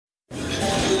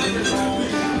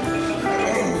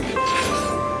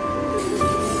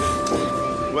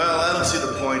Well, I don't see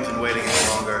the point in waiting any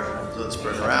longer, so let's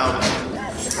bring her out.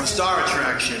 The star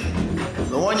attraction,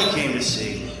 the one you came to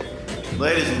see.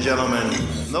 Ladies and gentlemen,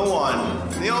 the one,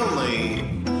 the only,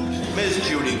 Miss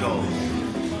Judy Gold.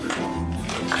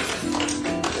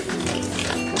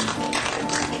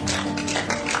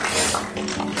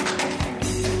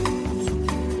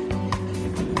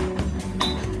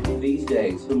 These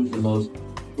days, who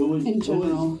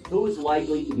is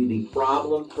likely to be the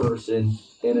problem person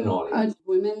in an audience?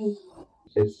 Women.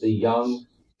 It's the young,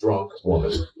 drunk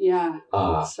woman. Yeah.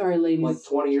 Sorry, ladies. Like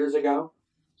 20 years ago,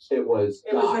 it was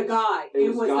a guy.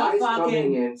 It was guys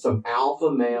coming in, some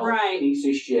alpha male piece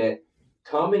of shit,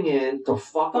 coming in to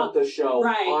fuck up the show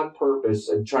on purpose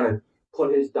and trying to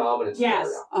put his dominance there.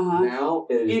 Now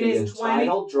it is the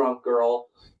entitled drunk girl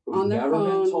who's never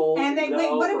been told and they,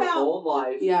 what her about, whole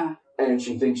life. Yeah. And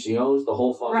she thinks she owns the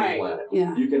whole fucking planet.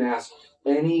 Yeah. You can ask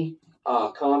any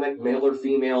comic, male or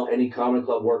female, any comedy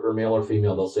club worker, male or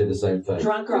female, they'll say the same thing.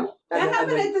 Drunk girl. That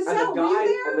happened at the cell.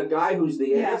 And the guy who's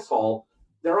the asshole,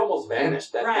 they're almost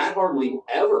vanished. That hardly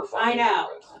ever fucking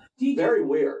happens. Very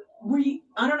weird.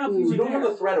 I don't know if you don't have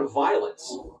a threat of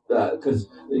violence. Because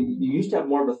you used to have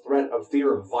more of a threat of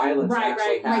fear of violence. Right.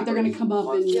 They're going to come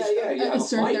up and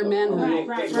assert their manhood.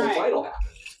 Right.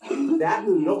 That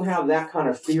you don't have that kind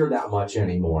of fear that much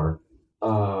anymore.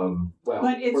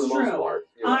 But it's for the true. Most part,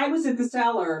 I was at the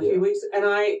cellar a few weeks, and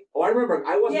I remember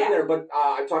I wasn't there, but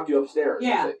I talked to you upstairs.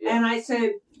 And I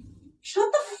said,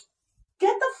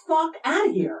 get the fuck out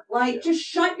of here! Just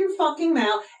shut your fucking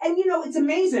mouth. And it's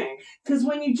amazing because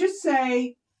when you just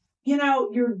say,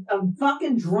 you're a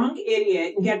fucking drunk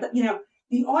idiot, and get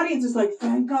the audience is like,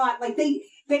 thank God,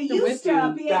 they used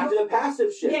to be back to the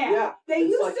passive shit. They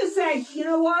used to say, you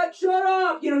know what, shut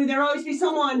up. There'd always be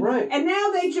someone. Right. And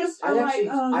now they just are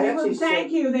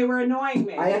thank you. They were annoying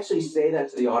me. I actually say that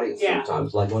to the audience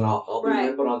sometimes. Like when I'll be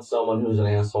ripping on someone who's an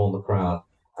asshole in the crowd,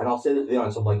 and I'll say that to the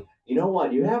audience. I'm like, you know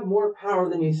what? You have more power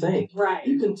than you think. Right.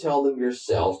 You can tell them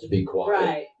yourself to be quiet.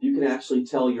 Right. You can actually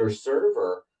tell your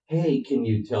server, hey, can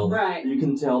you tell them? Right. You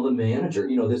can tell the manager,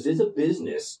 this is a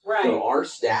business. Right. There are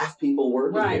staff people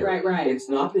working here. Right. It's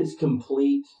not this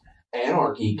complete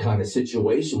anarchy kind of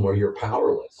situation where you're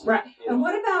powerless. Right. And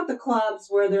what about the clubs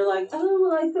where they're like, oh,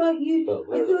 well, I thought you...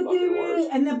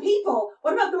 And the people,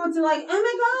 what about the ones that are like, oh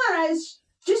my God, I was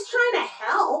just trying to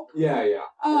help. Yeah.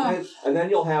 And then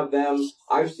you'll have them,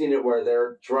 I've seen it where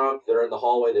they're drunk, they're in the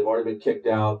hallway, they've already been kicked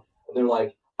out, and they're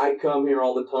like, I come here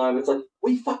all the time. It's like,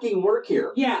 we fucking work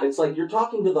here. Yeah. It's like, you're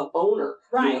talking to the owner.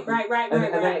 Right.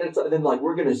 And then like,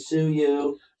 we're going to sue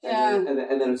you. Yeah. And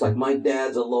then it's like, my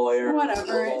dad's a lawyer.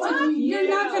 Whatever. You're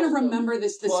not going to remember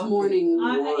this morning.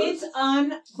 It's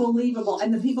unbelievable.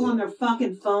 And the people on their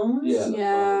fucking phones.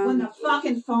 Yeah. When the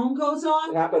fucking phone goes off.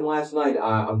 It happened last night.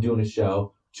 I'm doing a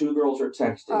show. Two girls are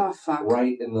texting. Oh, fuck.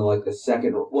 Right in the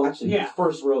second,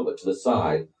 first row, but to the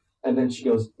side. And then she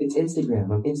goes, it's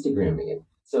Instagram. I'm Instagramming it.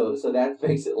 So that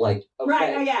makes it like, okay.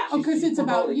 Right, yeah. Because it's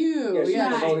about you. Yeah, she's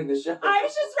promoting the show. I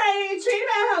was just writing a tweet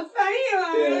about how funny you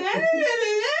are.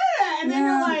 And then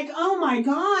you're like, oh my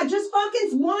God, just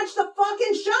fucking watch the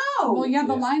fucking show. Well,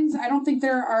 the lines, I don't think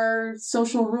there are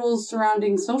social rules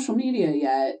surrounding social media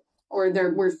yet. Or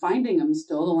we're finding them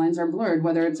still. The lines are blurred,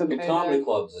 whether it's okay. In comedy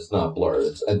clubs, it's not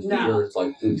blurred. And theater, it's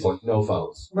like no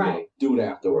phones. Right. Do it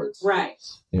afterwards. Right.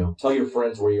 Tell your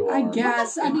friends where you are. I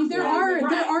guess. I mean, there are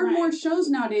more shows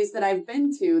nowadays that I've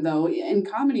been to, though, in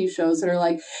comedy shows that are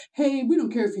like, hey, we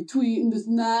don't care if you tweet and this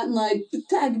and that,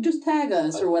 and just tag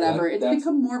us or whatever. It's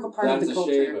become more of a part of the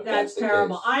culture. That's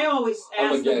terrible. Case. I always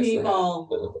ask the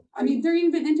people. I mean, they're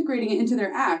even integrating it into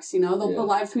their acts, They'll put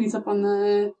live tweets up on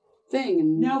the thing.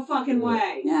 And no fucking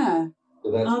way. Yeah.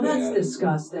 So that's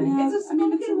disgusting. Yeah. It's a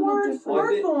fucking word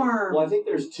form. Well, I think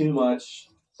there's too much.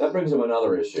 That brings up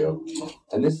another issue.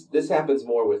 And this happens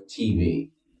more with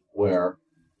TV, where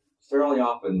fairly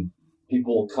often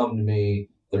people will come to me,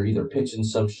 they're either pitching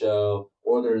some show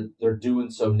or they're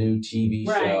doing some new TV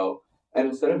show. And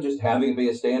instead of just having it be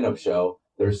a stand-up show,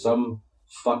 there's some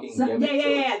fucking gimmick.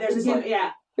 Yeah. There's a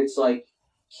gimmick, It's like,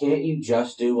 can't you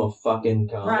just do a fucking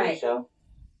comedy show?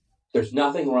 There's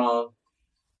nothing wrong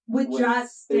with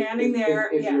just standing there.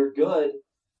 If you're good,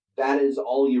 that is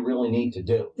all you really need to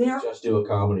do. Just do a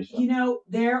comedy show. You don't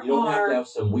have to have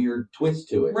some weird twist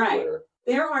to it. Right.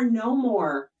 There are no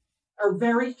more, or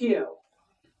very few,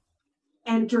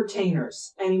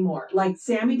 entertainers anymore. Like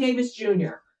Sammy Davis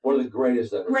Jr. One of the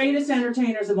greatest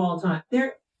entertainers of all time.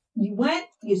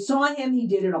 You saw him, he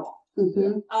did it all.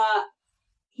 Mm-hmm.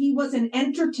 he was an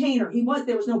entertainer.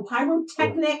 There was no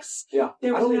pyrotechnics. Yeah.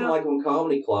 There was I don't even like when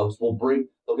comedy clubs they'll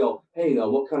go, hey,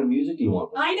 what kind of music do you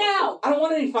want? I know. I don't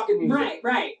want any fucking music.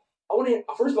 Right.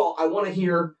 First of all, I want to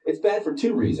hear, it's bad for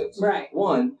two reasons. Right.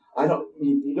 One,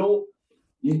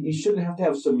 you shouldn't have to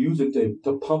have some music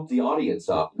to pump the audience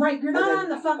up. Right. You're not on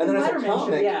the fucking Letterman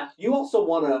show. Yeah. You also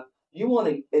want to,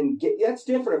 that's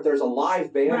different if there's a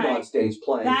live band on stage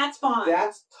playing. That's fine.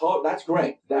 That's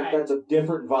great. That's a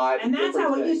different vibe. And that's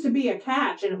how it used to be a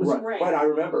catch, and it was great. Right, I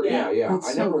remember. Yeah.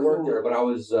 I never worked there, but I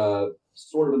was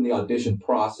sort of in the audition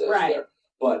process there.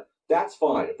 But that's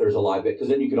fine if there's a live band, because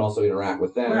then you can also interact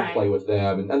with them, play with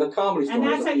them, and the comedy store. And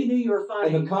that's how you knew you were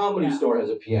funny. And the comedy store has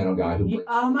a piano guy who.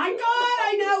 Oh my God!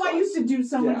 I know. I used to do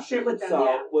so much shit with them.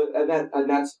 So, and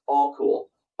that's all cool.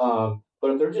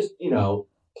 But if they're just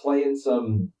playing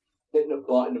hitting a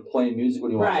button and playing music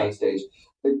when you walk on stage,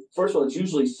 first of all, it's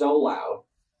usually so loud,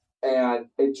 and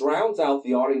it drowns out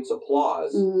the audience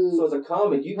applause. So as a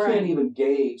comic, you can't even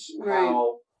gauge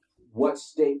what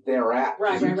state they're at.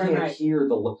 You can't hear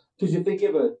because if they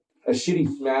give a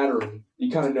shitty smattering, you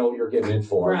kind of know what you're getting in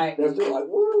for. Right. And if they're like,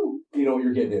 woo, you know what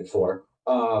you're getting in for.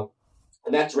 And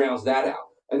that drowns that out.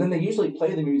 And then they usually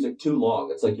play the music too long.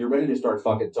 It's like you're ready to start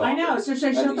fucking talking. I know. It's just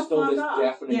like, shut the fuck up. And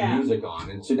there's still this deafening music on.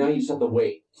 And so now you just have to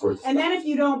wait for it to And then if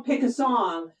you don't pick a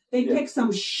song, they pick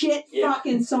some shit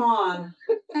fucking song.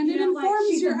 And it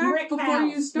informs your act before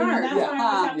you start. That's what I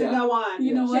always have to go on.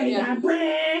 You know what? That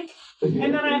brick.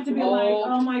 And then I have to be like,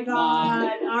 oh my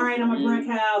God. All right, I'm a brick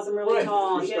house. I'm really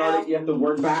tall. You have to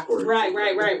work backwards. Right.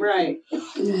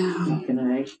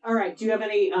 Yeah. All right. Do you have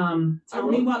any, tell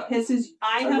me what pisses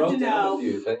I have to know.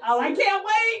 Oh, I can't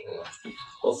wait. Yeah.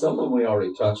 Well, some of them we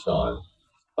already touched on.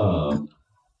 Well,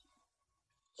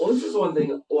 this is one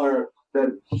thing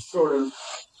that sort of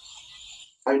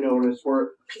I noticed where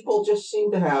people just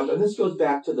seem to have, and this goes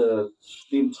back to the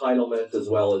entitlement as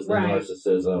well as the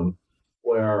narcissism,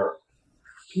 where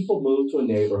people move to a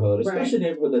neighborhood, especially a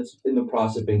neighborhood that's in the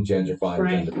process of being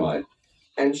gentrified,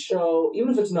 and show,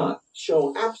 even if it's not,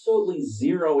 show absolutely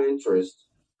zero interest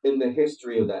in the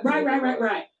history of that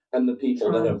neighborhood and the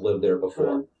people that have lived there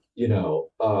before.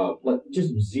 Like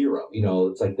just zero.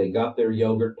 It's like they got their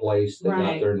yogurt place, they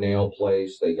got their nail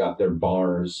place, they got their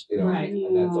bars, and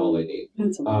that's all they need.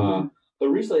 But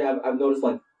recently I've noticed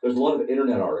like there's a lot of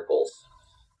internet articles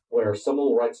where someone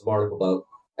will write some article about,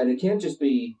 and it can't just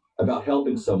be about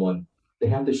helping someone, they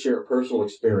have to share a personal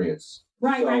experience. So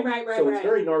it's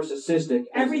very narcissistic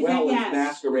as well as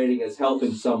masquerading as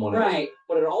helping someone else.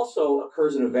 But it also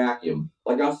occurs in a vacuum.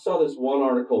 Like I saw this one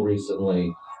article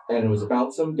recently, and it was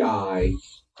about some guy,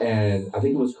 and I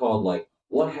think it was called, like,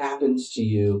 What Happens to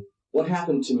You? What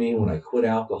Happened to Me When I Quit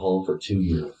Alcohol for 2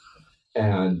 years?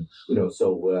 And,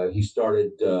 so he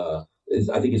started,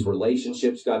 I think his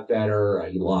relationships got better.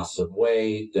 He lost some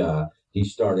weight. He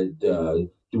started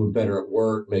doing better at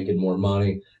work, making more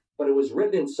money. But it was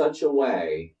written in such a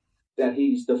way that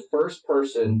he's the first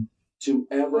person to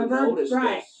ever notice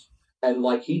this. And,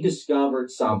 like, he discovered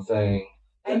something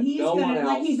and he's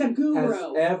he's a guru.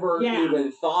 Has ever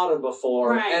even thought of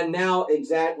before. And now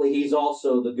he's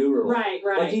also the guru.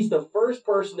 Like he's the first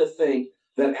person to think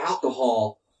that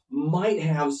alcohol might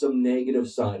have some negative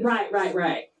side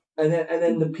effects. And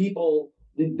then the people,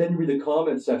 then you read the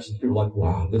comment sections, people are like,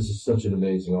 wow, this is such an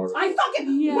amazing article. I fucking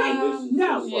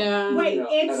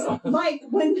it's like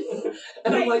when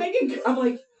and I'm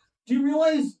like, do you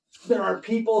realize there are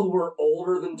people who are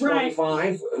older than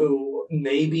 25 who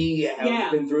maybe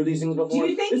have been through these things before? Do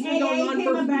you think this AA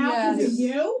came about because of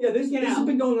you? Yeah, this has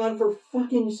been going on for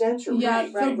fucking centuries. Yeah,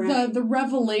 the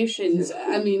revelations.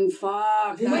 I mean,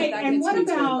 fuck. And what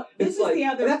about, this is the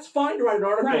other... That's fine to write an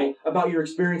article about your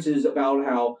experiences about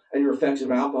how, and your effects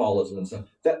of alcoholism and stuff.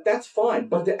 That's fine.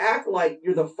 But to act like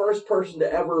you're the first person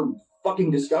to ever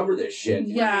fucking discover this shit.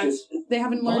 Yeah, they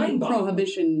haven't learned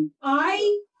prohibition.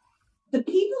 The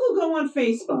people who go on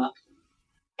Facebook,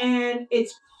 and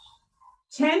it's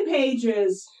 10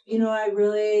 pages, I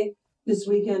really, this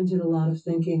weekend did a lot of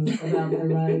thinking about my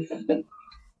life.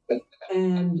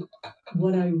 And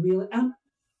what I really,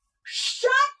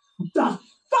 shut the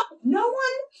fuck, no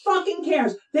one fucking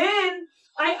cares. Then,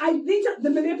 these are the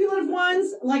manipulative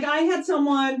ones, like I had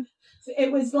someone,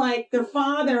 it was like their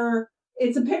father,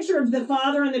 it's a picture of the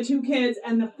father and the two kids,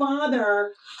 and the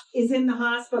father is in the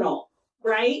hospital.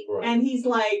 Right? And he's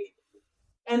like,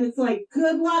 and it's like,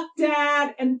 good luck,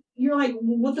 Dad. And you're like,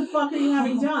 what the fuck are you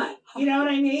having done? You know what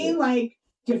I mean? Like,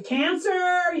 do you have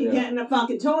cancer? You getting a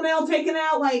fucking toenail taken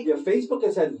out? Like, Facebook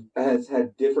has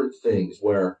had different things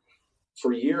where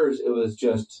for years it was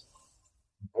just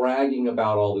bragging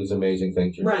about all these amazing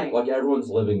things you're doing. Like everyone's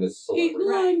living this celebrity.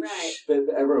 Right.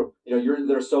 Everyone, you're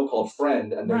their so-called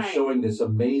friend, and they're showing this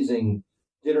amazing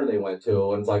dinner they went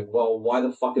to, and it's like, well, why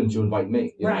the fuck didn't you invite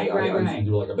me? You know, I used to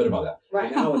do like a bit about that.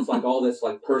 Right. And now it's like all this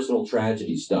like personal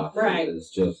tragedy stuff. Right.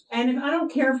 It's just. And if I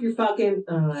don't care if you're fucking,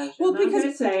 I'm not going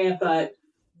to say it, but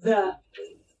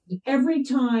every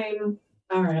time.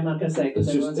 All right, I'm not going to say it because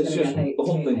everyone's going to get hate. The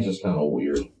whole thing's just kind of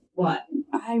weird. What?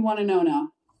 I want to know now.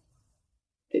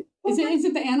 Is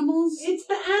it the animals? It's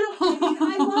the animals.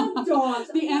 I love dogs.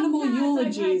 The animal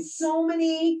eulogies. I've had so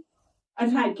many.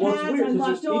 I've had cats. Well, it's weird because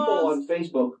there's people on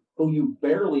Facebook who you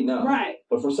barely know. Right.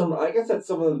 But for I guess that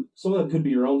some of them could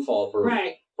be your own fault for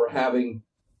having,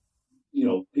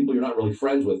 people you're not really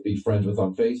friends with be friends with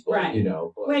on Facebook. Right.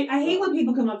 But, wait, I hate when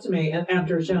people come up to me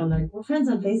after a show and they're like, "We're friends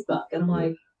on Facebook," and I'm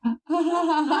like. Okay, so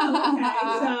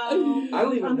I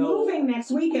don't even I'm know. moving next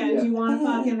weekend. Do you want to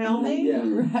fucking help me? Yeah,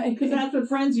 right. Because that's what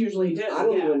friends usually do. I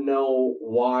don't even know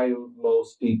why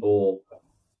most people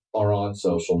are on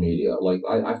social media. Like,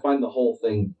 I find the whole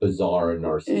thing bizarre and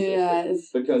narcissistic. Yes.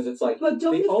 Because it's like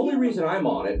the only reason I'm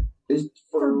on it is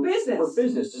for business. For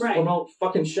business, just promote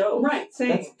fucking shows. Right.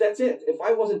 Same. That's it. If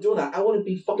I wasn't doing that, I wouldn't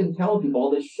be fucking telling people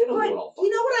all this shit I'm doing all. You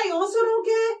know what I also don't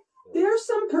get? There's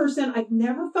some person I've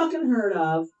never fucking heard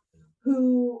of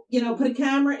who, put a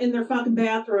camera in their fucking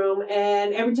bathroom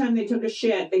and every time they took a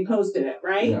shit, they posted it,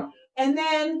 right? Yeah. And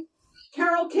then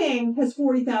Carole King has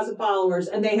 40,000 followers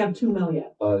and they have 2 million.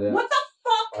 Yeah. What the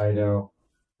fuck? I know.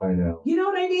 You know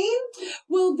what I mean?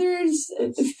 Well,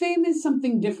 fame is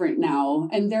something different now,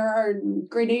 and there are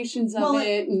gradations of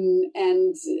it,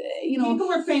 and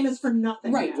people are famous for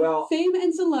nothing. Right. Now. Well, fame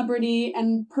and celebrity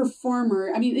and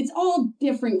performer. I mean, it's all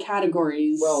different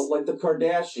categories. Well, like the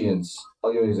Kardashians.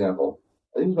 I'll give you an example.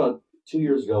 I think it was about 2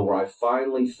 years ago where I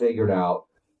finally figured out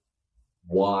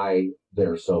why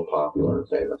they're so popular and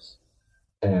famous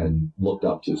and looked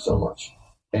up to so much.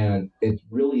 And it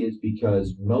really is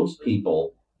because most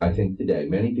people, I think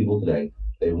many people today,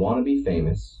 they want to be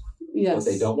famous, but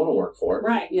they don't want to work for it.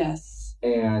 Right. Yes.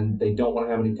 And they don't want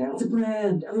to have any talent. It's a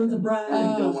brand. Everyone's a brand.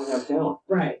 And they don't want to have talent.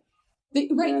 Right.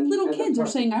 Little kids are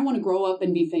saying, I want to grow up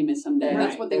and be famous someday.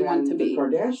 That's what they want to be. The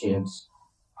Kardashians,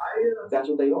 that's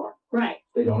what they are. Right.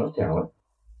 They don't have talent.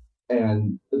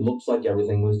 And it looks like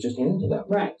everything was just handed to them.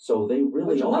 Right. So they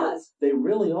really are. They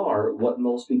really are what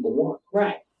most people want.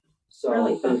 Right. So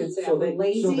really fucking sad.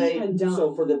 Lazy and dumb.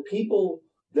 So for the people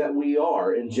that we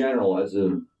are in general as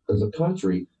a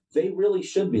country, they really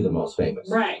should be the most famous.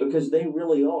 Right. Because they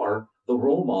really are the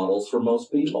role models for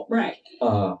most people. Right.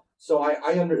 So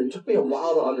it took me a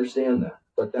while to understand that.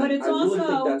 But I really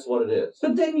think that's what it is.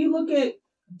 But then you look at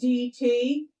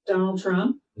DT, Donald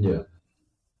Trump. Yeah.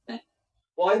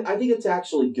 Well, I think it's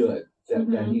actually good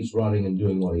that he's running and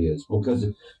doing what he is, because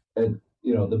the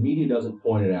media doesn't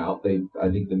point it out. I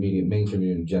think the mainstream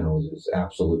media in general is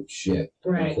absolute shit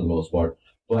for the most part.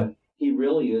 But he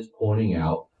really is pointing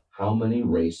out how many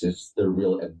racists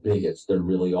bigots there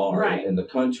really are in the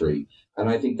country. And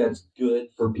I think that's good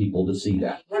for people to see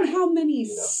that. And how many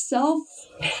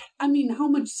how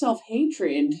much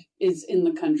self-hatred is in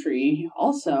the country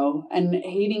also, and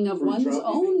hating of one's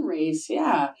own race.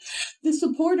 Yeah. The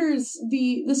supporters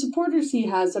he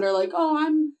has that are like, oh,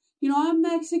 I'm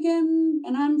Mexican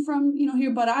and I'm from,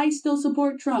 here, but I still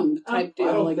support Trump type deal.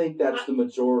 I don't think that's the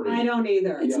majority. I don't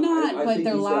either. It's not, but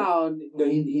they're loud.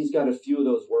 He's got a few of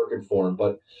those working for him,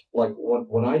 but like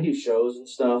when I do shows and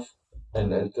stuff,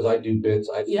 and because I do bits,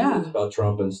 I do bits about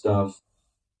Trump and stuff.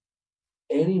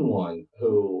 Anyone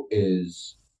who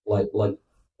is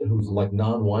who's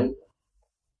non-white,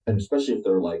 and especially if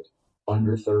they're like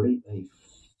under 30, they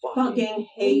fucking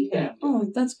hate him. Oh,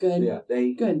 that's good. Yeah,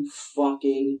 they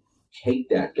fucking hate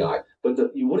that guy. But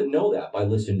you wouldn't know that by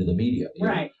listening to the media.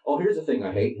 Right. Oh, here's the thing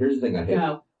I hate.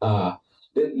 No.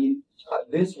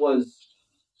 This was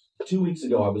 2 weeks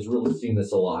ago. I was really seeing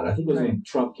this a lot. I think it was when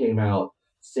Trump came out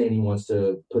saying he wants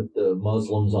to put the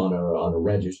Muslims on a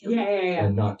registry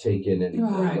and not take in any.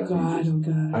 Oh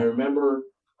God. I remember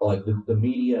like the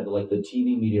media, like the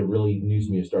TV media, really news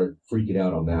media started freaking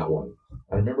out on that one.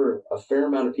 I remember a fair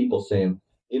amount of people saying,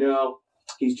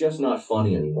 he's just not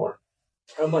funny anymore.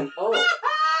 I'm like,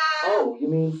 oh, you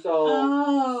mean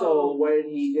so when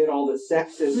he did all the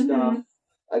sexist stuff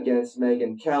against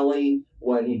Megyn Kelly,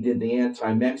 when he did the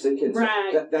anti-Mexican stuff.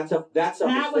 Right. That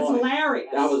was hilarious.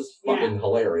 That was fucking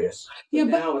hilarious. Yeah,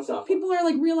 but now it's not people are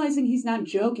like realizing he's not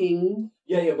joking.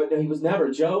 Yeah, but no, he was never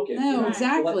joking. No,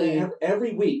 exactly.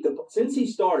 Every week, since he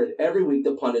started, every week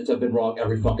the pundits have been wrong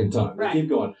every fucking time. They keep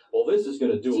going, well, this is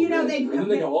going to do it. And then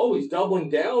they go, oh, he's doubling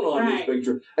down on these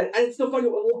pictures. And it's still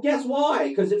fucking, well, guess why?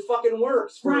 Because it fucking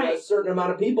works for a certain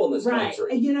amount of people in this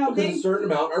country. And, because a certain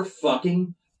amount are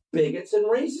fucking bigots and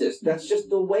racists. That's just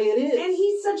the way it is. And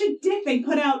he's such a dick. They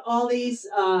put out all these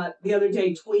the other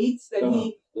day tweets that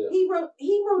he wrote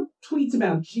tweets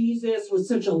about Jesus was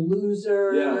such a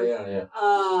loser. Yeah,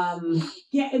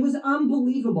 it was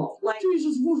unbelievable. Like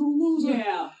Jesus was a loser.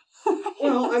 Yeah.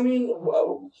 Well, I mean,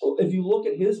 if you look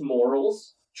at his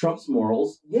morals, Trump's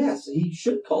morals, yes, he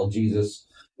should call Jesus.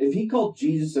 If he called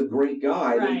Jesus a great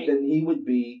guy, then he would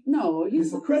be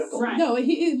hypocritical. Right. No,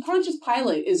 Pontius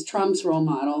Pilate is Trump's role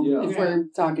model. Yeah. If we're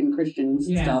talking Christian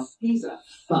stuff, he's a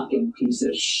fucking piece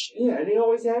of shit. Yeah, and he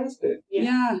always has been.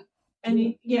 Yeah.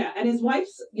 And and his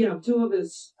wife's, two of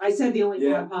his. I said the only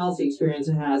foreign policy experience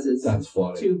it has is that's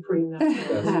funny. 2 prenups.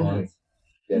 That's funny.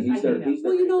 Yeah, he's their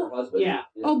husband. Yeah.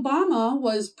 Obama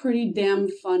was pretty damn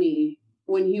funny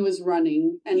when he was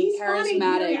running and he's charismatic.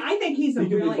 Funny. I think he's a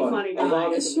really funny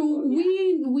guy. So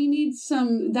we need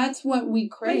some. That's what we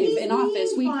crave in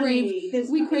office. We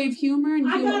crave humor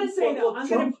and I gotta say though,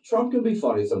 Trump can be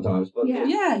funny sometimes, but he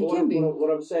can be.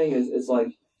 What I'm saying is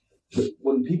like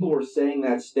when people were saying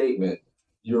that statement,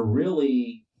 you're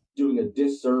really doing a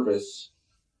disservice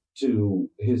to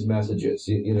his messages,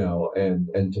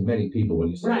 and to many people when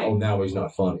you say, "Oh, now he's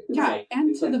not funny." Yeah, and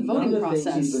it's to the voting process. None of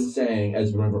the things he's been saying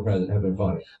as member president have been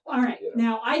funny. All right,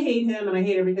 now I hate him and I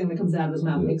hate everything that comes out of his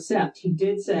mouth, except he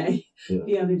did say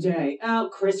the other day, "Oh,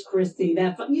 Chris Christie,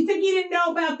 you think he didn't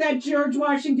know about that George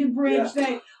Washington Bridge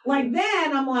thing?" Like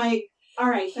then I'm like, "All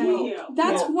right, thank you."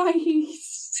 That's why he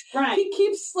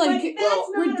keeps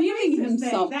redeeming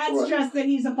himself. That's just that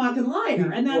he's a fucking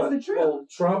liar, and that's the truth. Well,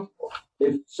 Trump,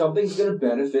 if something's going to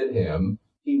benefit him,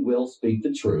 he will speak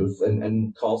the truth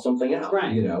and call something out,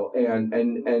 and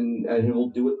he will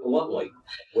do it bluntly.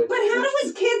 But how do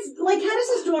his kids, how does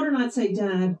his daughter not say,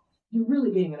 "Dad, you're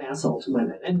really being an asshole to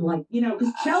women," and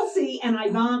because Chelsea and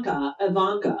Ivanka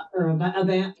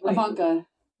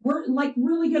were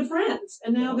really good friends,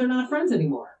 and now they're not friends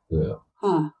anymore. Yeah.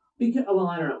 Huh. Because, I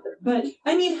don't know. But,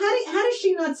 I mean, how does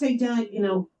she not say, "Dad,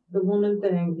 the woman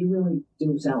thing, you really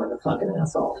do sound like a fucking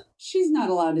asshole"? She's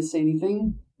not allowed to say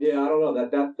anything. Yeah, I don't know.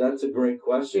 That's a great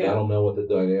question. I don't know what the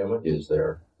dynamic is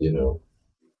there,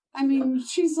 I mean,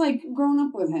 she's, grown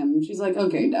up with him. She's like,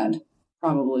 "Okay, Dad."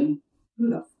 Probably. Who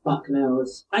the fuck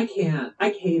knows? I can't. I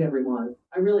hate everyone.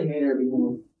 I really hate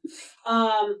everyone.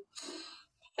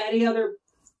 Any other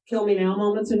kill me now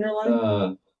moments in your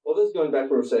life? Well, this is going back to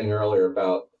what we were saying earlier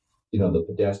about, the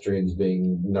pedestrians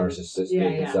being narcissistic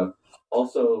and stuff.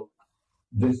 Also,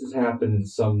 this has happened in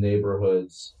some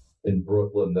neighborhoods in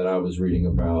Brooklyn that I was reading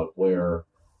about where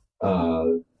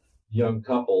young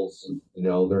couples,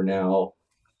 they're now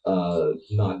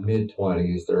not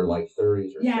mid-20s, they're like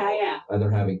 30s or so. And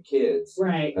they're having kids.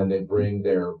 Right. And they bring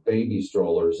their baby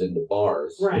strollers into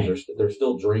bars. Right. They're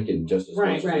still drinking just as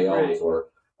much as they always were.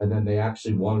 And then they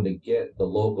actually wanted to get the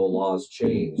local laws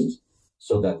changed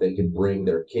so that they can bring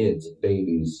their kids and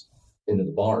babies into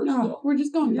the bars. No, we're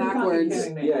just going backwards.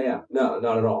 Yeah. No,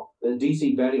 not at all.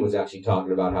 DC Benny was actually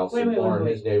talking about how some bar in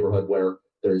his neighborhood where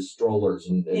there's strollers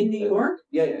in New York?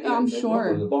 Yeah. I'm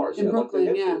sure. In the bars. In Brooklyn,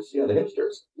 the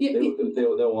hipsters. Yeah,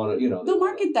 they'll want to, They'll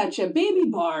market that shit. Baby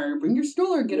bar. Bring your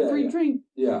stroller. Get a free drink.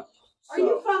 Yeah. Are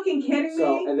you fucking kidding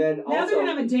me? And then now they're going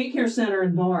to have a daycare center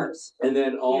in bars. And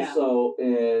then also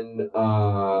in,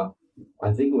 I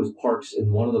think it was Parks,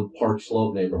 in one of the Park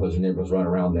Slope neighborhoods right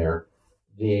around there,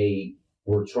 they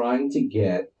were trying to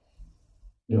get,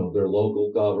 their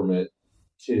local government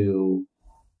to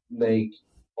make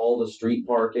all the street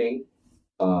parking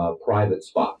private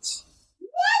spots.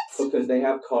 What? Because they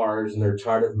have cars and they're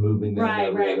tired of moving them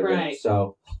every other day.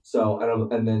 So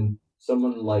and then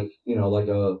someone like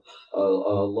a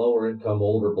lower income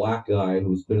older black guy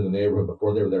who's been in the neighborhood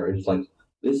before they were there, he's like,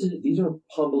 these are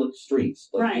public streets.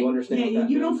 Like, you understand what that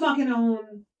you means? don't fucking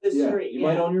own the street. You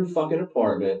might own your fucking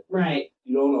apartment. Right.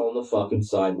 You don't own the fucking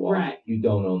sidewalk. Right. You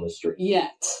don't own the street.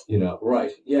 Yet.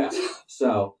 Right. Yeah.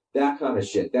 So that kind of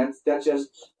shit. That's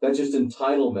just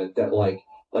entitlement that like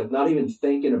not even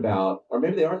thinking about, or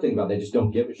maybe they are thinking about, they just don't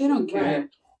give a shit. They don't care.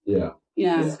 Yeah.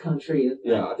 Yeah. This country is.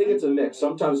 Yeah. I think it's a mix.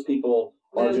 Sometimes people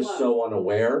are just so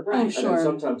unaware. Right. And then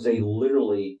sometimes they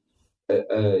literally,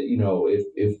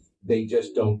 if they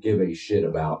just don't give a shit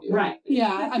about you. Right.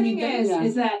 Yeah. The thing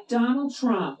is that Donald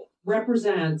Trump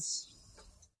represents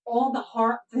all the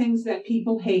hard things that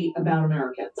people hate about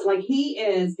Americans. Like, he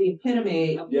is the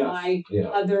epitome of why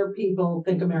other people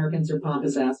think Americans are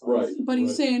pompous assholes. Right. But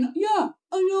he's saying, yeah,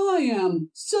 I know I am.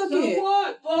 Suck it.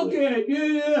 What? Fuck it.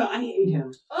 Yeah. I hate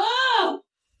him. Oh!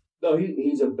 No,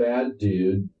 he's a bad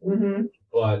dude. Mm-hmm.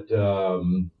 But,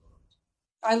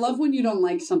 I love when you don't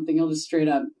like something, you'll just straight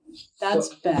up, that's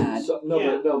bad.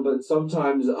 But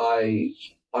sometimes I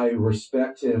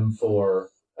respect him for,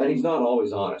 and he's not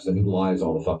always honest. I mean, he lies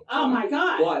all the fucking time. Oh my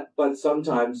God. But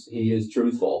sometimes he is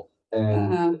truthful.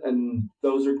 And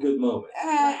those are good moments.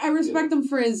 I respect him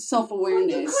for his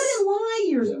self-awareness. Well,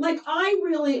 you couldn't lie. Like,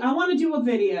 I want to do a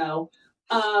video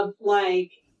of,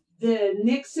 like, the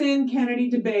Nixon-Kennedy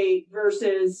debate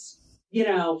versus,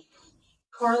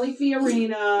 Carly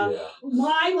Fiorina. Yeah.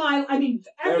 Lie. I mean,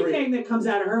 everything that comes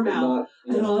out of her mouth.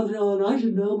 I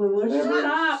should know my wife. Shut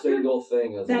up. Single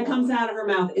thing that comes out of her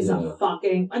mouth is a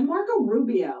fucking... And Marco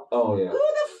Rubio. Oh, yeah. Who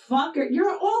the fuck are...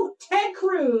 You're all... Ted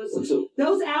Cruz.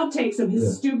 Those outtakes of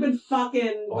his stupid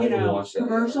fucking,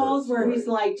 commercials where he's,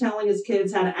 like, telling his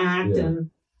kids how to act and...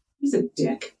 He's a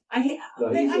dick. I hate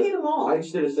them all. I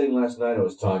just did a thing last night. I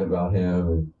was talking about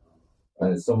him,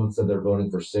 and someone said they're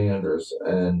voting for Sanders,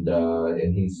 and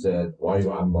he said, "Why are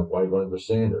you voting for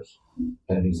Sanders?"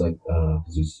 And he's like,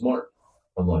 "Because he's smart."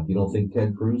 I'm like, "You don't think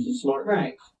Ted Cruz is smart?"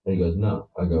 Right. And he goes, "No."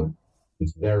 I go,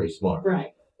 "He's very smart."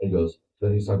 Right. And he goes,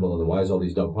 then he's talking about why is all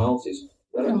these dumb policies?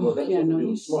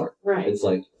 He's smart. Right. It's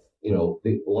like, a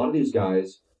lot of these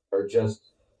guys are just.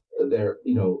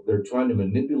 They're trying to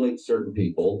manipulate certain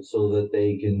people so that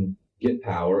they can get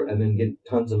power and then get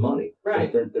tons of money.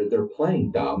 Right. They're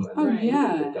playing dumb. And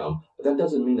they're dumb. But that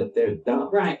doesn't mean that they're dumb.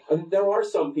 Right. I mean, there are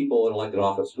some people in elected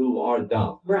office who are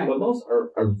dumb. Right. But most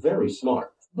are very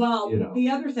smart. Well, the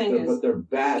other thing is... But they're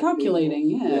bad calculating,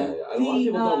 people. Yeah. And a lot of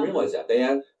people don't realize that.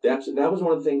 That was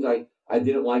one of the things I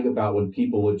didn't like about when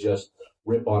people would just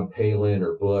rip on Palin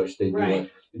or Bush. They'd be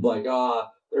like,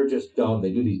 they're just dumb.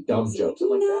 They do these dumb jokes. I'm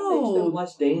like, that makes them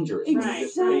less dangerous.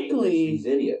 Exactly. These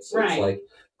idiots. Right.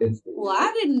 It's like, well,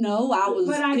 I didn't know I was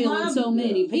killing so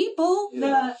many people.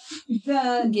 The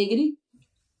giggity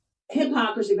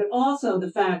hypocrisy, but also the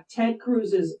fact Ted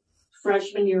Cruz's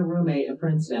freshman year roommate at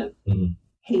Princeton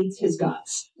hates his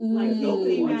guts. Like,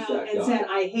 he came out and said,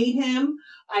 "I hate him.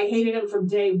 I hated him from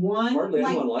day one." Hardly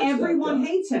anyone likes everyone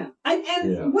hates him.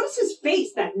 And what is his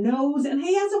face? That nose, and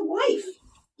he has a wife.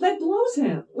 That blows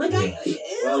him. Well,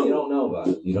 you don't know about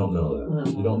it. You don't know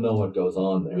that. You don't know what goes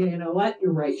on there. Yeah, you know what?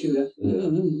 You're right, Judith.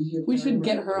 We should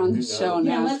get her on the show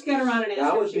now. Yeah, let's get her on an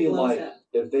That would be like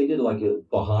if they did like a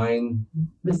behind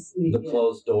the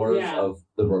closed doors of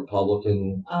the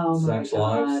Republican sex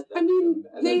lives. I mean,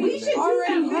 we should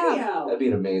already have. That'd be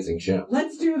an amazing show.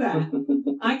 Let's do that.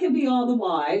 I can be all the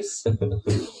wives.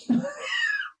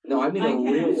 No, I mean a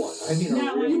real one. I mean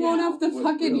a real You won't have to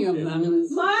fuck any of them.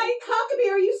 Mike,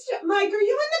 Huckabee, Mike, are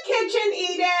you in the kitchen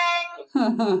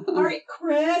eating? All right,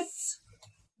 Chris,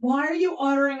 why are you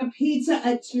ordering a pizza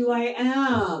at 2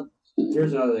 a.m.?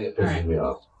 Here's another thing that pisses me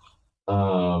off.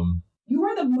 You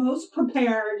are the most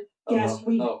prepared guest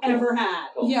we've ever had.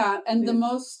 Yeah, and the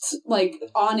most,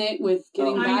 on it with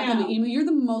getting back on the email. You're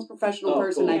the most professional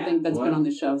person, I think, that's been on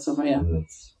the show so far,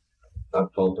 That's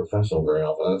not called professional very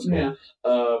often. That's cool.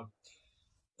 Yeah.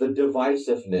 The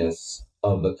divisiveness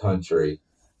of the country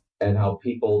and how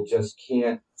people just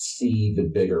can't see the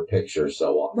bigger picture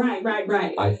so often.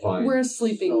 Right. I find we're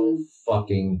sleeping so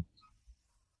fucking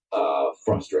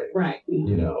frustrating. Right.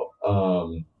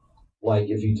 Like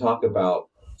if you talk about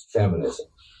feminism,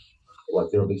 like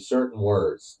there'll be certain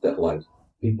words that like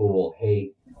people will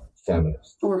hate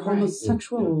feminists or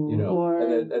homosexual, or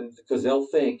and because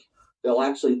they'll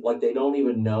actually they don't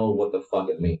even know what the fuck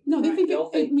it means. No, they think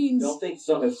it means. They'll think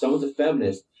if someone's a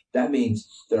feminist, that means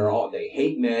they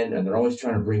hate men and they're always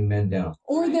trying to bring men down.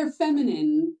 Or they're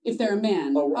feminine if they're a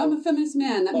man. I'm a feminist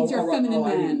man. That means you're a feminine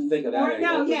man. I didn't think of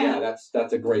that.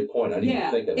 That's a great point. I didn't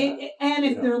even think of that. And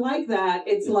if they're like that,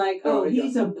 it's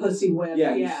he's a pussy whip.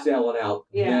 Yeah, he's selling out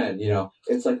men.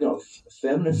 It's like no,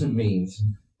 feminism means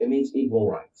equal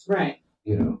rights. Right.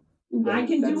 I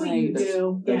can do what you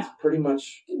do. That's pretty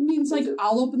much. It means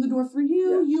I'll open the door for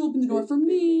you. You open the door for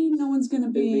me. No one's gonna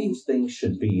be. It means things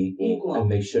should be equal,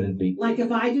 and they shouldn't be. Like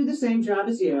if I do the same job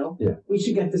as you, we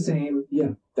should get the same. Yeah,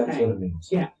 that's what it means.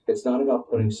 Yeah, it's not about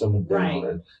putting someone down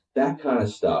and that kind of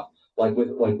stuff. Like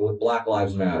with Black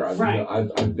Lives Matter.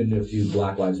 I've been to a few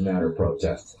Black Lives Matter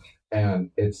protests,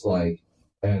 and it's like.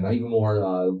 And I even wore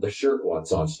the shirt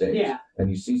once on stage. Yeah. And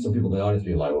you see some people in the audience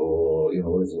being like, oh,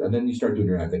 what is it? And then you start doing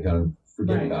your act and kind of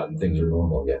forget about it and things are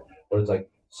normal again. But it's like,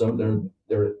 so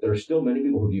there are still many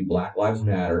people who view Black Lives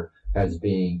Matter as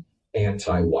being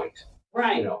anti-white.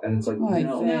 Right. You know, and it's like,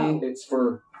 no. it's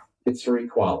for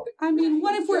equality. I mean,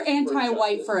 what if we're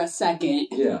anti-white for a second?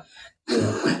 Yeah.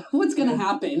 What's going to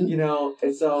happen? You know,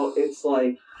 and so it's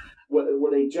like,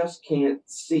 where they just can't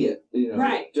see it. You know,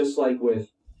 right. Just like with,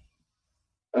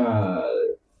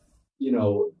 you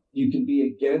know, you can be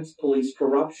against police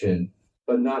corruption,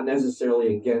 but not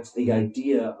necessarily against the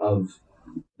idea of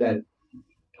that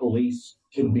police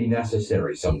can be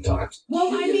necessary sometimes.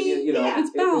 Well, I mean, you know,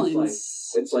 it's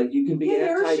balance. It's like you can be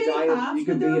anti-diabetes. You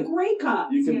can be great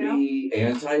cops. You can be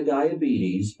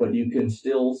anti-diabetes, but you can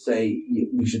still say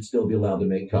we should still be allowed to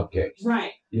make cupcakes.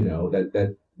 Right. You know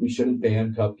that we shouldn't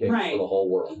ban cupcakes for the whole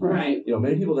world. Right. You know,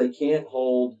 many people, they can't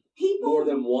hold more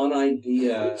than one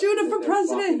idea. Judah for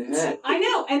president. I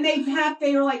know, and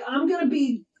they are like, I'm going to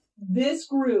be this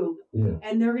group,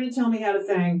 and they're going to tell me how to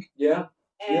think. Yeah.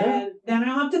 And then I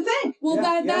don't have to think. Well,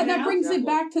 that brings it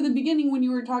back to the beginning when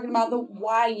you were talking about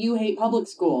why you hate public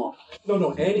school.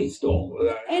 No, any school.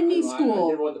 Any school.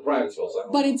 I never went to private schools.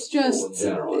 But it's just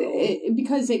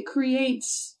because it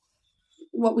creates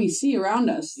what we see around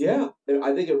us. Yeah,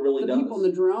 I think it really does. The people,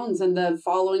 the drones, and the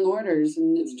following orders,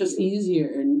 and it's just easier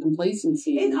and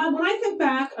complacency. When I think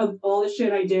back of all the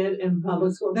shit I did in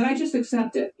public school, then I just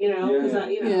accept it, you know, because I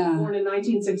was born in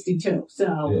 1962,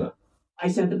 so I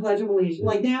said the Pledge of Allegiance.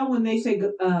 Like now, when they say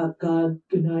God,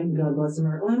 good night, and God bless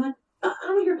America, I'm like, I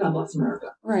don't hear God bless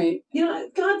America. Right. You know,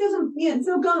 God doesn't. Yeah, it's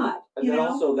no God. And then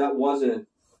also, that wasn't.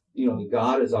 You know,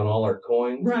 God is on all our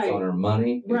coins, it's on our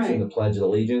money, it's in the Pledge of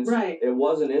Allegiance. Right. It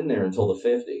wasn't in there until the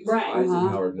 50s. Right.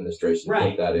 Eisenhower administration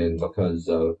put that in because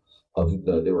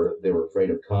they were afraid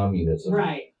of communism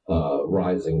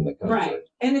rising in the country. Right.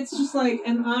 And it's just like,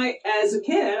 and I, as a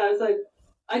kid, I was like,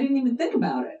 I didn't even think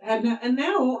about it. And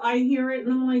now I hear it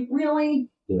and I'm like, really?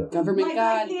 Yeah. Government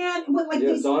God. I can't, but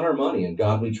it's on our money and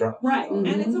God we trust. Right. Mm-hmm.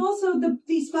 And it's also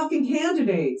these fucking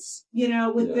candidates, you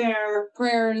know, with their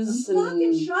prayers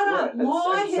fucking shut up.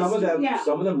 Law history.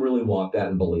 Some of them really want that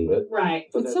and believe it. Right.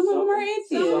 But some of them are atheists.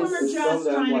 Some of them are just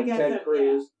trying to get Ted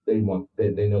Cruz. They know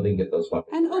they can get those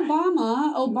fucking. And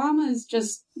Obama is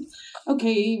just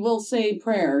okay. We'll say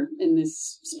prayer in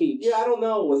this speech. Yeah, I don't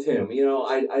know with him. You know,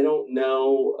 I don't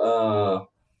know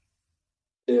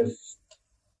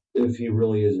if he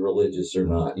really is religious or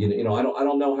not. You know, I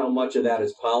don't know how much of that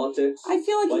is politics. I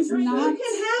feel like he's not. You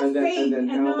can have faith and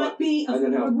not be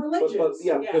religious. But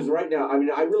because right now, I mean,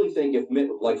 I really think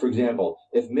for example,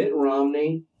 if Mitt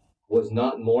Romney was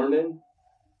not Mormon,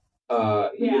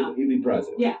 he'd be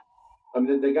president. Yeah. I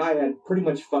mean, the guy had pretty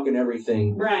much fucking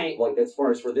everything. Right. Like, as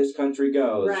far as for this country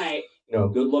goes. Right. You know,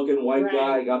 good-looking white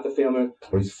guy, got the family,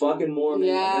 but he's fucking Mormon.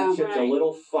 Yeah. That shit's a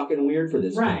little fucking weird for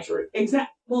this country.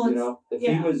 Exactly. Well, you know,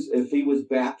 if he was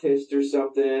Baptist or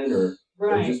something, or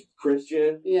just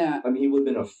Christian, I mean, he would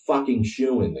have been a fucking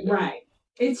shoo-in. The guy. Right.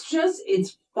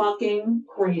 It's fucking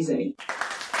crazy.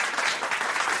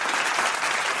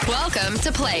 Welcome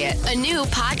to Play It, a new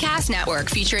podcast network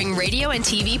featuring radio and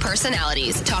TV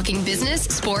personalities talking business,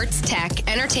 sports, tech,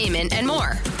 entertainment, and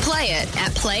more. Play it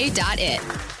at play.it.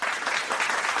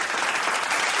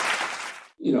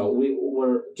 You know,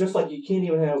 we're just like you can't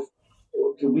even have.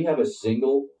 Could we have a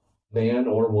single man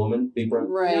or woman be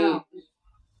president? Right. Yeah.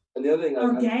 And the other thing,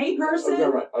 a gay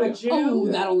person, a Jew,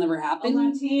 that'll never happen. A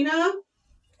Latina.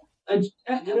 What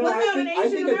about an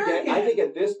Asian American? I think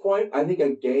at this point, a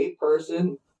gay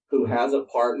person who has a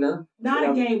partner,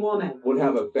 not a gay woman, would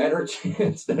have a better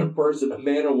chance than a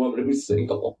man or woman who's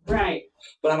single. Right.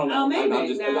 But I don't know. Maybe. I'm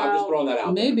just throwing that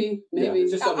out. Maybe. Yeah,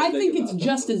 I think it's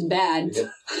just as bad.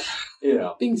 You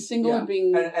know, being single or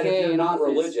being and gay if you're not office.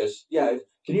 religious,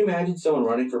 can you imagine someone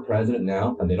running for president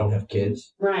now and they don't have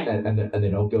kids, right? And they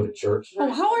don't go to church.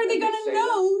 Oh, how are they going to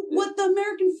know what the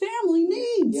American family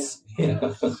needs?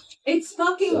 Yeah. It's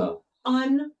fucking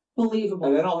unbelievable.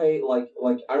 And then I'll hate like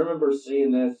I remember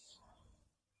seeing this.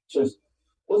 Just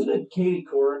wasn't it Katie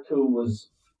Couric who was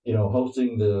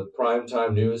hosting the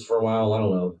primetime news for a while? I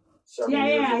don't know.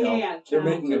 Yeah. They're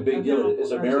making a big deal.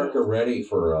 Is America ready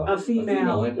for a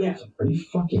female? Yeah. Are you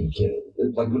fucking kidding?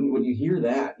 Like when you hear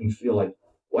that, you feel like,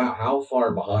 wow, how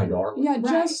far behind are we? Yeah,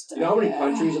 just how many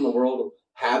countries in the world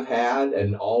have had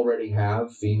and already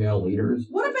have female leaders?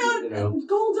 What about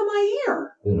Gold to My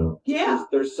Ear? Yeah.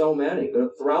 There's so many.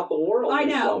 Throughout the world, I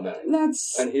know. There's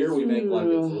so many. And here we make like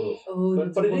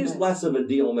it's but it is less of a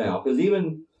deal now, because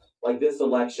even like this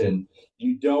election,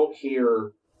 you don't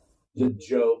hear the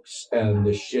jokes and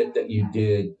the shit that you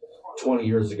did 20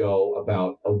 years ago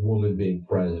about a woman being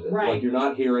president. Right. Like, you're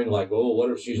not hearing, like, oh, what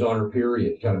if she's on her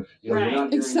period? Kind of, you're not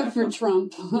hearing Except for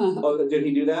Trump. Oh, did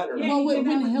he do that? Or Yeah, Well, he did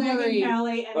when that with Hillary- Megyn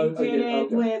Kelly, and he did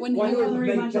it with When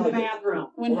Hillary went to the Kelly did. bathroom.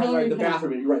 When right, Hillary the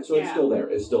bathroom. You're right. So it's still there.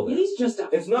 It's still there. He's just a...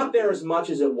 It's not there as much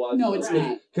as it was. No, it's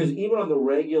not. Because even on the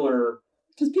regular...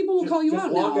 Because people will call you just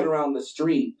out walking now. around the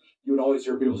street, you would always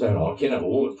hear people saying, "Oh, I can't have a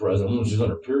woman president. Oh, she's on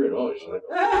her period." Oh, she's like,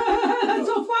 That's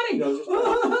so funny. you know, just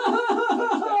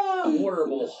that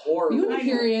horrible. Are you on a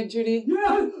period, Judy?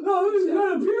 Yeah, no, this is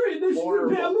not a period. This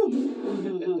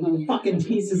Horrible. Fucking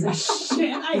pieces of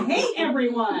shit. I hate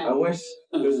everyone. I wish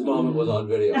this moment was on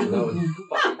video. That was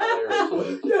fucking hilarious. What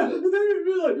he Yeah, did. and then you'd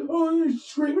be like, oh, you're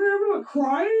screaming at everyone,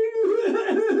 crying.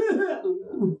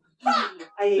 Fuck!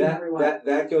 I hate everyone.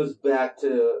 That goes back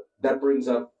to, that brings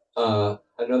up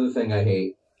another thing I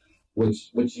hate,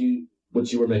 which you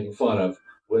were making fun of,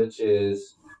 which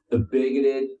is the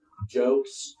bigoted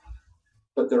jokes.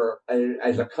 But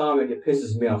as a comic, it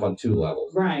pisses me off on two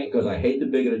levels. Right. Because I hate the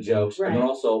bigoted jokes, and they're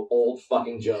also old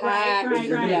fucking jokes. Right, If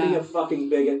you're going to be a fucking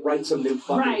bigot, write some new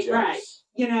fucking jokes. Right.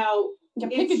 You know, Yeah,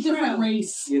 pick a it's different true.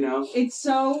 race. You know? It's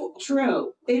so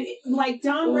true. Like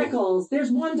Don Rickles,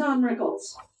 there's one Don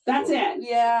Rickles. That's it.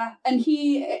 Yeah, and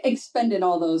he expended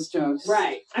all those jokes.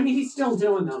 Right. I mean, he's still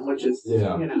doing them, which is, you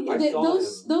know.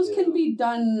 Those can be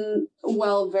done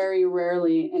well very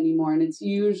rarely anymore, and it's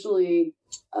usually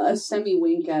a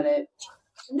semi-wink at it.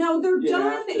 No, they're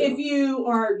done if you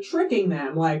are tricking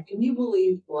them. Like, can you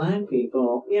believe black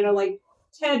people? You know, like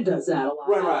Ted does that a lot.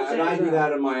 Right. And I do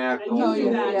that in my act. And you also.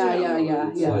 do that Yeah.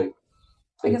 It's like,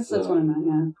 I guess that's what I meant,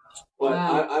 yeah. But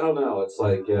I don't know. It's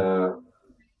like,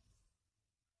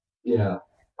 yeah.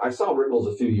 I saw Rickles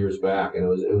a few years back, and it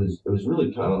was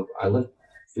really kind of, I left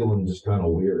feeling just kind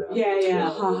of weird. Yeah.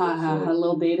 A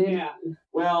little dated. Yeah.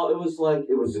 Well, it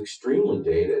was extremely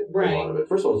dated. Right. A lot of it.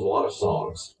 First of all, there's a lot of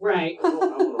songs. Right. I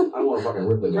don't want to fucking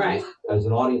rip the guy. Right. As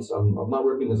an audience, I'm not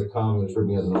ripping as a comic, I'm just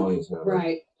ripping as an audience member.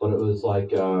 Right. But it was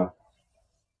like,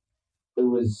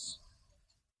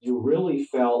 you really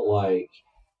felt like,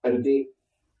 and it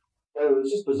was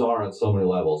just bizarre on so many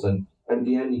levels. And at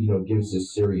the end, gives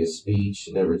this serious speech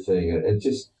and everything. And it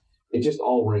just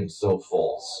all rings so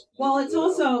false. Well, it's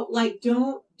also like,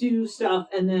 don't do stuff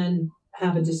and then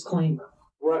have a disclaimer.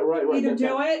 Right. Either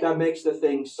do it. That makes the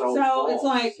thing so false, it's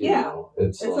like,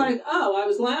 It's like, oh, I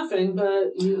was laughing,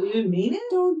 but you didn't mean it?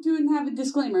 Don't do and have a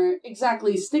disclaimer.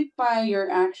 Exactly. Stick by your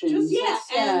actions.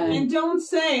 And don't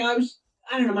say, I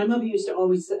don't know, my mother used to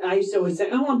always say,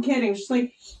 oh, I'm kidding. She's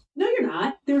like, no, you're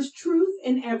not. There's truth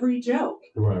in every joke.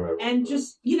 Right. And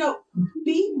just,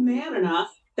 be man enough.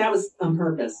 That was on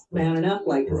purpose. Man enough,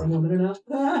 like, is a woman enough?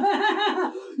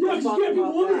 Yeah, you can't be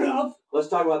woman enough. Let's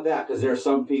talk about that, because there are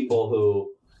some people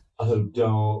who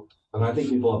don't, and I think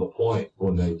people have a point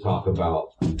when they talk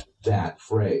about that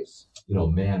phrase,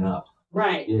 man up.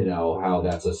 Right. How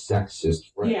that's a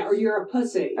sexist phrase. Yeah, or you're a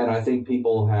pussy. And I think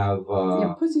people have...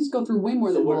 yeah, pussies go through way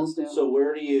more than balls do. So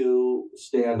where do you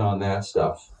stand on that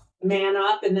stuff? Man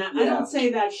up, and that I don't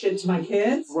say that shit to my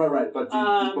kids. Right. But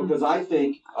because I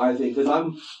think because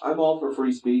I'm all for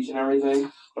free speech and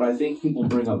everything, but I think people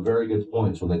bring up very good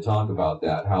points when they talk about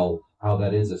that, how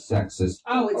that is a sexist.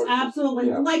 Oh, it's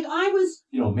absolutely like I was.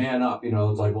 Man up.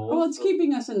 It's like well, it's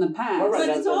keeping us in the past. Right,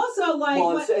 but it's also like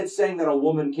it's saying that a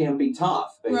woman can't be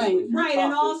tough. Basically. Right,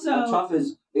 and also tough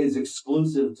is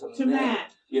exclusive to men.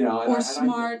 Or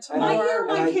smart. I hear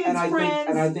my kids' friends.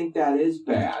 And I think that is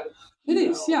bad. It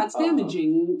is, it's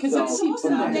damaging because it seeps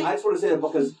in. I just want to say that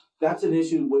because that's an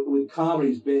issue with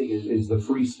comedies. Big is the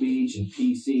free speech and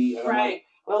PC. And right. Like,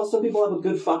 well, some people have a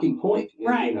good fucking point.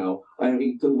 Right. I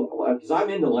mean, because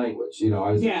I'm into language.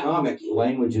 As a comic,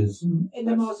 language is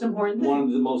the most important thing. One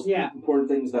of the most important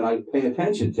things that I pay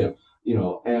attention to.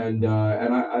 And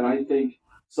I think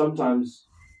sometimes,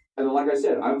 and like I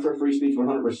said, I'm for free speech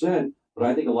 100%. But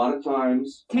I think a lot of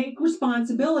times... Take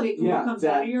responsibility for what comes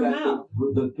out of your mouth.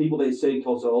 The people they say,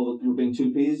 you're being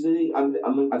too PC,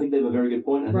 I think they have a very good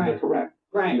point, and I think they're correct.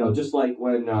 Right. Just like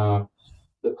when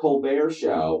the Colbert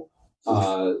Show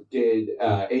did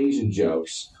Asian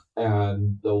jokes,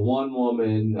 and the one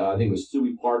woman, I think it was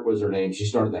Suey Park was her name, she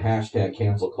started the hashtag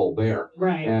cancel Colbert.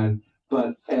 Right. And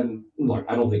look,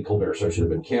 I don't think Colbert Show should have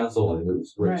been canceled. I think it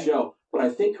was a great show. But I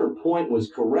think her point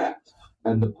was correct.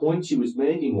 And the point she was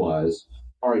making was,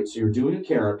 all right, so you're doing a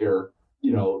character,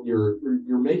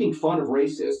 you're making fun of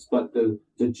racists, but the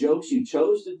jokes you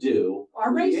chose to do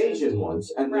are the racist. Asian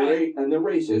ones, and they're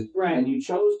racist, and you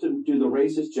chose to do the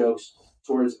racist jokes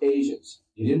towards Asians.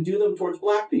 You didn't do them towards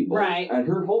black people. Right. And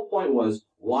her whole point was,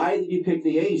 why did you pick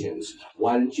the Asians?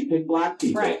 Why didn't you pick black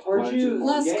people? Right, or Jews.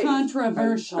 Less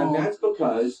controversial. And that's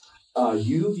because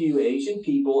you view Asian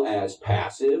people as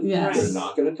passive. Yes. They're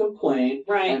not going to complain.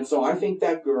 Right. And so I think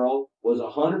that girl was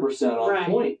 100% on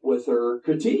point with her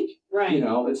critique. Right. You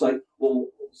know, it's like, well,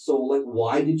 so like,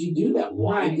 why did you do that?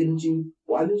 Why didn't you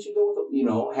go with it? You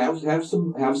know, have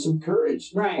some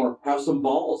courage. Right. Or have some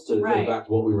balls to go back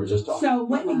to what we were just talking about.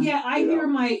 about. So, I hear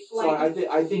my, like...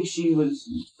 So I think she was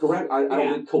correct. I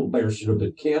don't think Colbert should have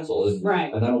been canceled. And,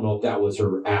 and I don't know if that was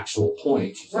her actual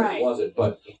point. She said it wasn't.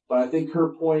 But I think her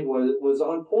point was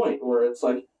on point, where it's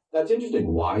like, that's interesting.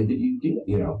 Why did you do it?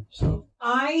 You know, so...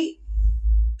 I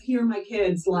hear my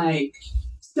kids, like...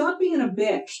 Stop being a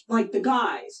bitch, like the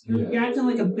guys. You're acting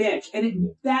like a bitch,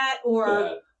 and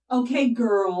okay,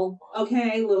 girl,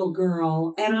 okay, little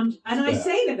girl, and I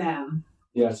say to them,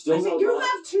 I said, you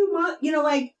have too much, you know,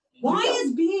 like, why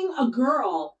is being a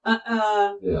girl,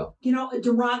 you know, a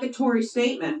derogatory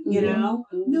statement, you know?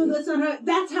 No, that's not.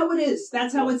 That's how it is.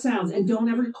 That's how it sounds. And don't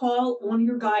ever call one of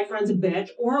your guy friends a bitch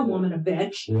or a woman a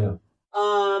bitch. Yeah.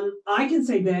 I can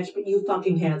say bitch, but you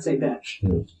fucking can't say bitch,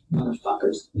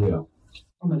 motherfuckers. Yeah.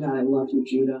 Oh my God, I love you,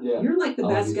 Judah. Yeah. You're like the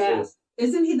best guest.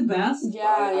 Isn't he the best? Yeah,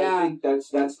 I think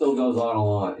that still goes on a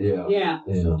lot. Yeah.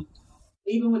 Yeah.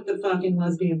 Even with the fucking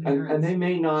lesbian parents. And they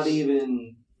may not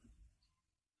even...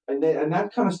 And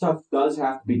that kind of stuff does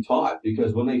have to be taught,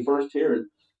 because when they first hear it,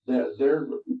 they're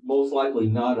most likely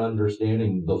not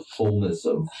understanding the fullness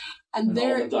of and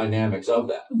all the dynamics of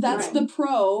that. That's the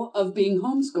pro of being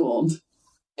homeschooled.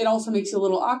 It also makes you a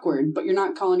little awkward, but you're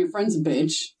not calling your friends a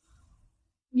bitch.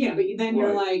 Yeah, but then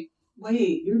you're like,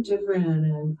 wait, you're different,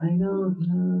 and I don't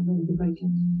know if I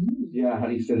can... Yeah, how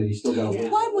do you fit it? You still got to...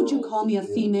 Why would you call me a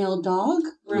female dog?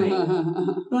 Right.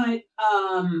 But,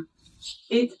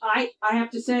 I have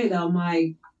to say, though,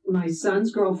 my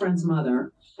son's girlfriend's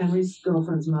mother, Henry's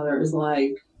girlfriend's mother, is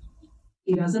like,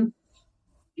 he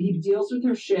deals with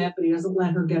her shit, but he doesn't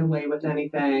let her get away with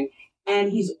anything.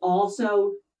 And he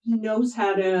knows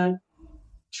how to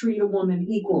treat a woman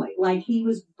equally. Like, he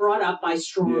was brought up by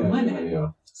strong women.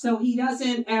 Yeah. So he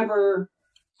doesn't ever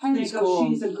think, oh,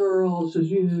 she's a girl, so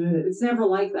it's never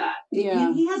like that.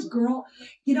 Yeah. He has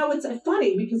you know, it's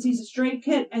funny because he's a straight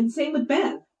kid, and same with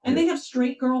Ben. And they have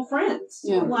straight girlfriends.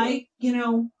 Yeah. Like, you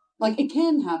know. Like, it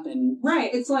can happen.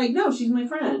 Right. It's like, no, she's my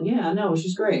friend. Yeah, no,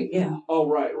 she's great. Yeah. Oh,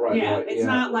 right. Yeah, it's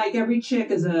not like every chick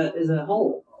is a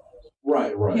hole.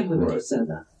 Right. I can't believe I just said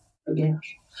that. Again.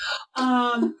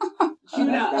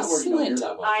 Judah, a slit.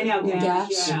 I know,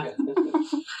 Gash. Yeah.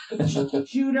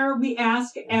 Judah, we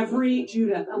ask every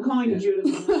Judith. I'm calling you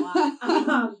Judith a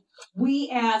lot.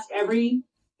 We ask every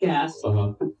guest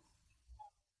what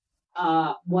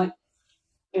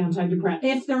antidepressant,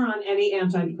 if they're on any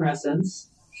antidepressants.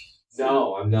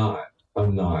 No, I'm not.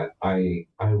 I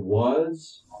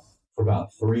was for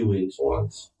about 3 weeks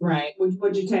once. Right.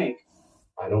 What'd you take?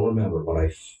 I don't remember, but I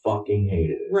fucking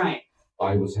hated it. Right.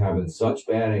 I was having such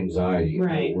bad anxiety.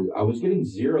 Right. I was getting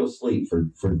zero sleep for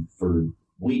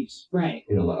weeks. Right.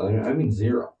 You know, I mean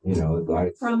zero. You know,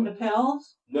 from the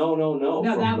pills? No.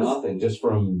 From nothing. Just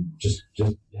from just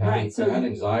having bad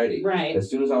anxiety. Right. As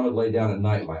soon as I would lay down at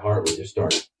night, my heart would just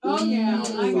start. Oh yeah,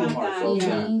 I got that. So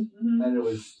yeah. Mm-hmm. And it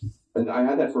was, and I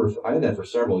had that for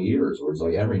several years, where it's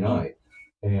like every night.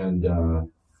 And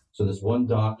so this one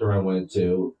doctor I went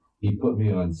to, he put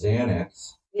me on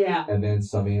Xanax. Yeah. And then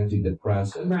some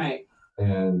antidepressant. Right.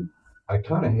 And I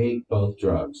kind of hate both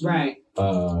drugs. Right.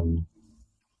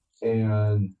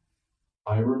 And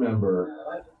I remember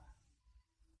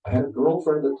I had a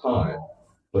girlfriend at the time,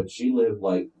 but she lived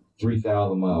like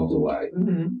 3,000 miles away.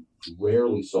 Mm-hmm.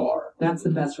 Rarely saw her. That's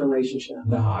the best relationship.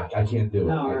 No, I can't do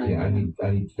it. Oh, I can't. I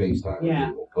need FaceTime with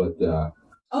people. But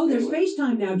there's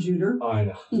FaceTime now, Judah. I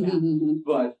know. Yeah.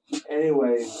 But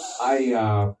anyway,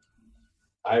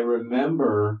 I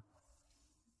remember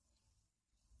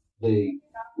there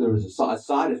was a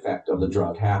side effect of the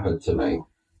drug happened to me.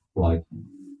 Like,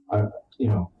 I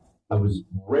was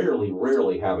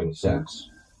rarely having sex,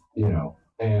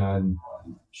 and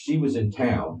she was in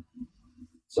town.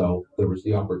 So there was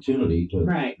the opportunity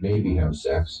to maybe have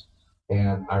sex.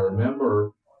 And I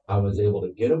remember I was able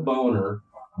to get a boner,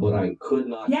 but I could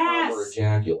not come or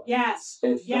ejaculate. Yes.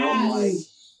 It felt like,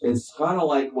 it's kind of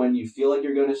like when you feel like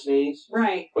you're going to sneeze.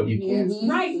 Right. But you can't sneeze.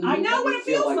 Right. I know what it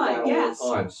feels like. All the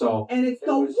time. So, and it's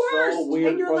the worst. So weird,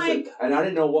 and you're like... And I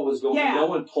didn't know what was going on. No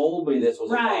one told me this was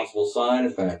a possible side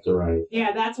effect or anything.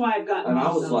 Yeah, that's why I've gotten... And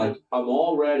I was like, I'm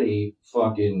already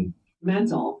fucking...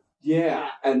 mental. Yeah.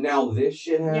 And now this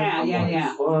shit happened.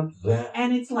 Yeah. Fuck that.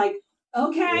 And it's like,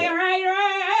 okay, all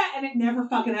right. And it never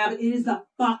fucking happens. It is the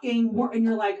fucking worst. And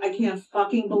you're like, I can't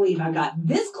fucking believe I got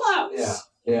this close.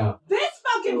 Yeah. This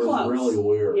fucking close. It was really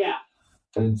weird. Yeah.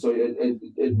 And so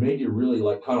it made you really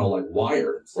like kind of like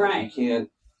wired. It's like you can't.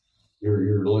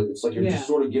 It's like you're just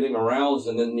sort of getting aroused,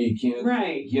 and then you can't.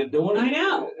 Right. You can't do anything. I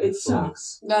know. It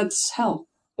sucks. That's hell.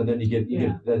 And then you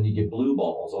get blue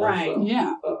balls also. Right.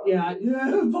 Yeah.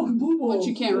 Fucking blue balls. But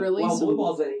you can't release them. Blue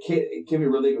balls, it can be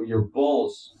really, your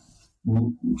balls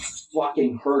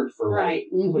fucking hurt for like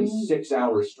 6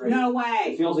 hours straight. No way.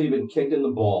 It feels like you've been kicked in the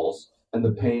balls, and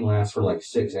the pain lasts for like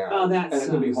 6 hours. Oh, that And it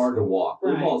can be hard to walk.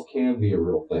 Blue balls can be a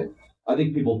real thing. I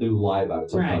think people do lie about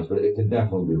it sometimes, but it can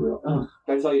definitely be real. Oh.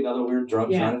 Can I tell you another weird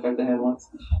drug side effect I had once?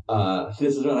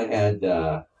 This is when I had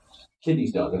kidney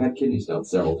stones. I've had kidney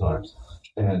stones several times.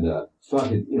 And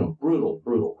fucking, brutal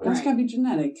pain. That's gotta be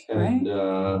genetic, and,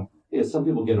 right? Some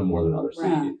people get them more than others.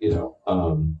 Right.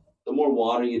 The more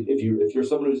water, if you're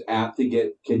someone who's apt to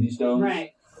get kidney stones,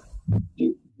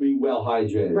 be well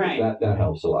hydrated. Right. That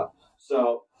helps a lot.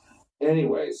 So,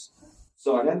 anyways,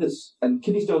 I had this, and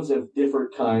kidney stones have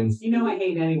different kinds. I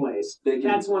hate anyways.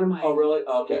 That's one of my. Oh, really?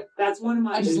 Okay. That's one of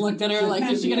my. I just looked at her like,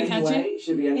 is she gonna catch it?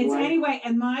 Should be anyway. It's anyway,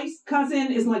 and my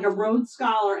cousin is like a Rhodes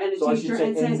Scholar and a teacher,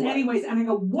 and says anyways, and I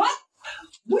go, what?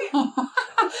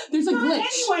 There's a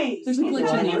glitch. Anyways. There's a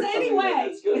glitch in there. It's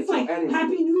anyway. It's like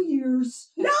Happy New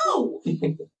Year's. No.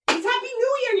 It's Happy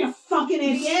New Year, you fucking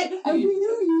idiot. Happy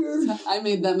New Year. I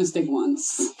made that mistake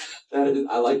once.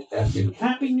 I like that.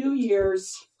 Happy New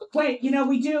Year's. Wait,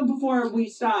 we do before we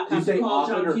stop. Do you say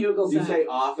often or do you say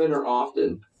often or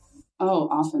often? Oh,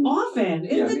 often. Often.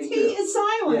 Yeah, the T is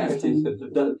silent.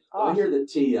 When I hear the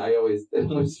T,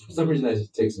 for some reason that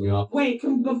just takes me off. Wait,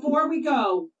 before we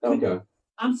go. Okay.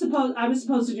 I was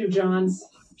supposed to do John's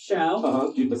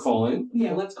show. Do the call in?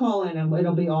 Yeah, let's call in and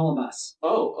it'll be all of us.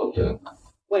 Oh, okay.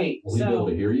 Wait, Will you be able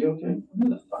to hear you okay? Who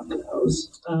the fuck knows?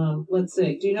 Let's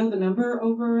see. Do you know the number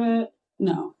over at?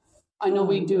 No. I know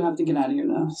we do have to get out of here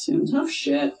though soon. Tough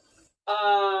shit.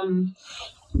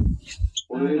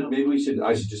 Maybe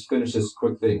I should just finish this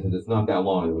quick thing because it's not that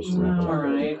long and we should wrap it up. All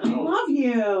right. I love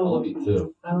you. I love you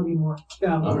too. I love you more. Go.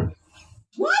 All right.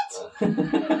 What?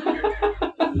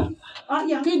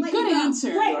 Yeah, good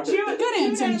answer. Wait, good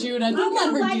answer, Judah. Don't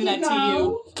let her do that to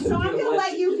you. So I'm gonna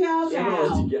let you go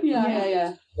now.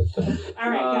 Yeah. All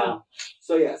right, go.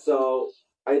 So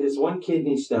I had this one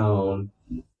kidney stone,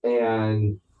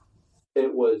 and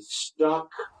it was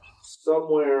stuck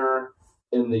somewhere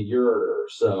in the ureter.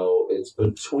 So it's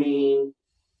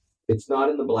not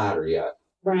in the bladder yet.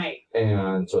 Right.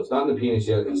 And so it's not in the penis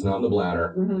yet. It's not in the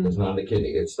bladder. Mm-hmm. It's not in the kidney.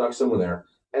 It's stuck somewhere there.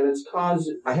 And it's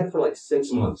I had it for like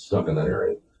 6 months stuck in that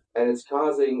area. And it's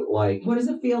causing like... What does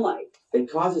it feel like? It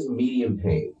causes medium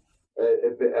pain.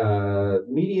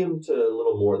 Medium to a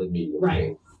little more than medium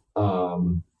pain.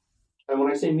 And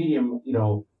when I say medium,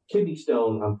 kidney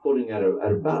stone, I'm putting at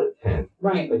about a 10.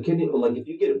 Right. Like if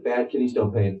you get a bad kidney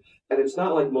stone pain, and it's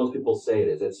not like most people say it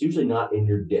is. It's usually not in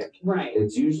your dick. Right.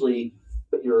 It's usually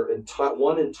your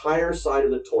one entire side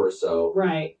of the torso.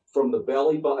 Right. From the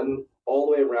belly button all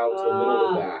the way around to the middle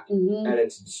of the back. Mm-hmm. And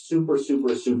it's super,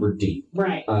 super, super deep.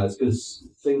 Right. It's because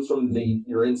things from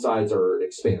your insides are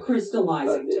expanding.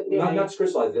 Crystallizing. Not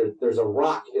crystallizing. There's a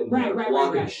rock in there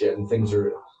blocking shit, and things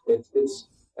are... It's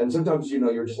and sometimes,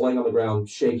 you're just laying on the ground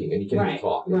shaking, and you can't even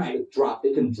talk.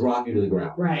 It can drop you to the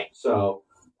ground. Right. So,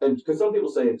 and because some people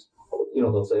say it's,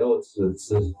 they'll say,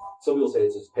 some people say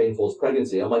it's as painful as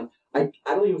pregnancy. I'm like, I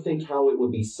don't even think how it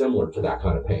would be similar to that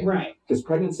kind of pain. Right. Because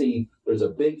pregnancy, there's a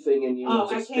big thing in you. Oh,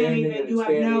 I can't even. You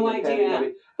have no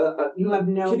idea. You have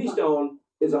no. Kidney stone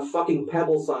is a fucking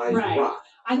pebble-sized rock.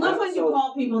 I love when you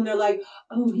call people and they're like,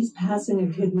 "Oh, he's passing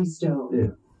a kidney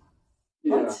stone."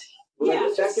 Yeah. What?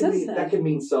 Well, that could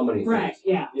mean so many things. Right.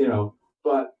 Yeah.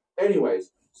 But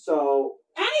anyways, so.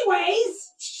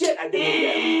 Anyways. Shit, I didn't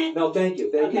get it. No, thank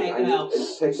you. Okay,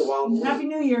 it takes a while. Happy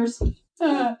New Year's.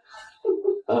 Yeah.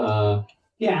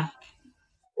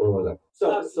 Where was I?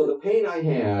 So the pain I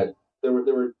had, there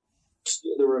were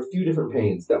a few different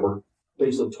pains that were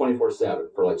basically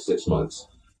 24/7 for like 6 months.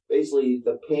 Basically,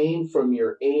 the pain from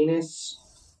your anus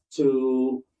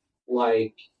to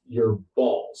like your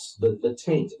balls, the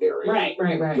taint area, right,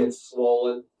 gets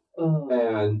swollen,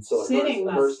 and so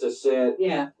it hurts to sit.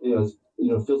 Yeah,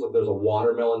 it feels like there's a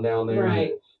watermelon down there.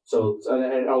 Right. So and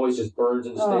it always just burns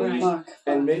and stings,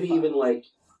 and maybe even like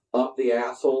up the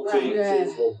asshole too,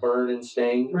 will burn and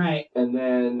sting. Right. And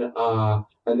then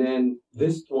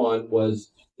this one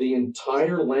was the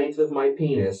entire length of my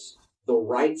penis, the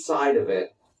right side of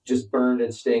it, just burned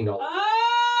and stinged all.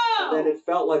 Oh! And then it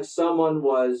felt like someone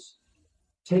was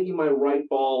taking my right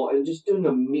ball and just doing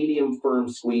a medium firm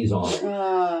squeeze on it.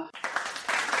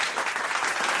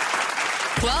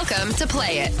 Welcome to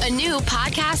Play It, a new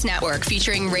podcast network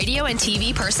featuring radio and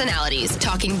TV personalities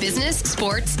talking business,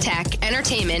 sports, tech,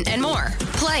 entertainment, and more.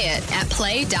 Play it at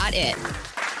play.it.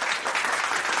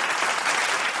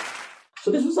 So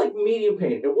this was like medium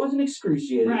pain. It wasn't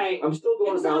excruciating. Right. I'm still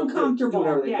going about uncomfortable, doing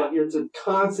everything, yeah. but it's a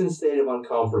constant state of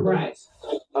uncomfortableness.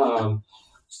 Right.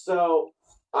 So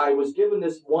I was given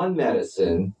this one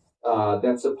medicine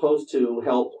that's supposed to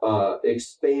help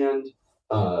expand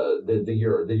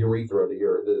the urethra, the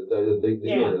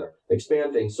ureter,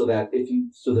 expand things so that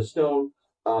the stone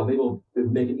maybe will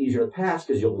make it easier to pass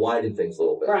because you'll widen things a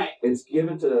little bit. Right. It's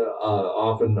given to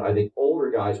often, I think,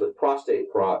 older guys with prostate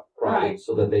problems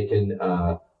so that they can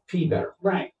pee better.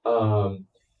 Right.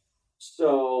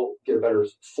 So get a better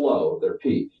flow of their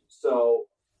pee. So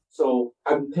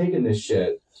I'm taking this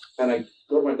shit, and I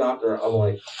go to my doctor. I'm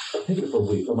like, I'm taking it for a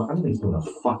week. I'm like, I don't think it's doing a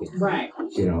fucking right.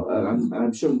 You know,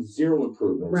 I'm showing zero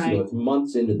improvements. Right. You know, it's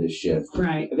months into this shit.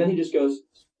 Right. And then he just goes,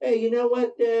 hey, you know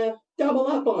what? Double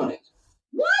up on it.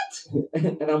 What?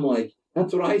 And I'm like,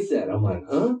 that's what I said. I'm like,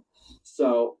 huh?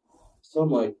 So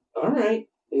I'm like, all right,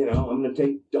 you know, I'm going to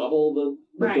take double the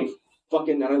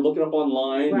fucking, and I look it up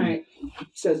online. Right. It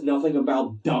says nothing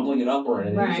about doubling it up or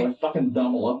anything. Right. So I fucking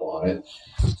double up on it.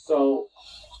 So,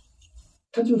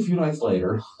 cut to a few nights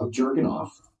later, I'm jerking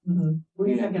off. Mm-hmm. Were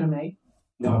you thinking of me?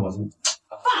 No, I wasn't.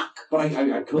 Fuck! But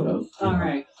I could have. All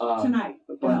right. Tonight.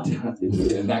 But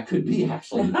and that could be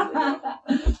actually.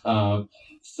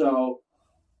 So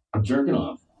I'm jerking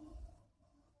off.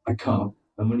 I come.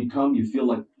 And when you come, you feel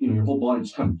like, you know, your whole body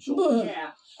just kind of jolts.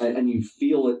 Yeah. And you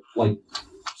feel it like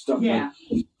stuff like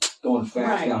going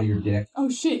fast out of your dick. Oh,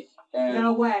 shit. And,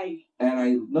 no way. And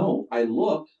I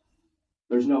look,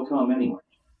 there's no cum anywhere.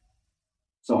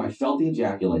 So I felt the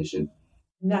ejaculation.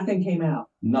 Nothing came out.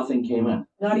 Nothing came out.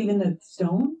 Not even the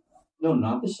stone? No,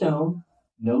 not the stone.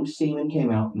 No semen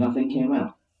came out. Nothing came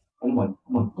out. And I'm like,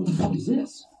 what the fuck is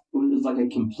this? It was like a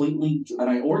completely, and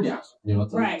I orgasmed. You know,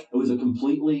 it's like, it was a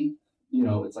completely, you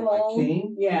know, it's like I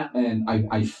came, and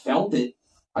I felt it.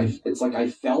 It's like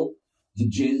I felt the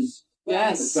jizz.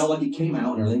 Yes. It felt like it came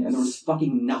out and everything, and there was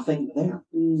fucking nothing there.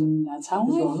 That's how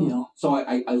I feel. So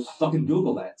I fucking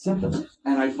Googled that symptom,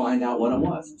 and I find out what it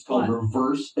was. It's called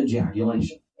reverse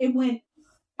ejaculation. It went.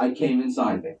 I came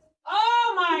inside me.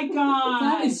 Oh my god!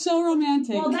 That is so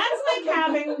romantic. Well, that's like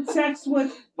having sex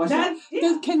with myself.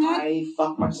 I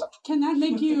fuck myself. Can that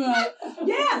make you?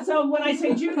 Yeah. So when I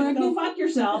say Judy, go fuck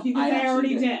yourself, you can say I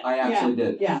already did. I actually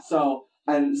did. Yeah. So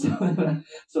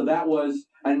that was.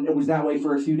 And it was that way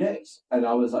for a few days. And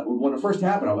I was like, when it first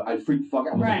happened, I freaked the fuck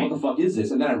out. I was like, what the fuck is this?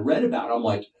 And then I read about it. I'm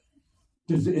like,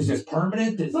 is this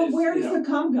permanent? But where does the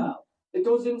cum go? It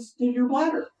goes into your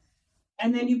bladder.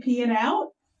 And then you pee it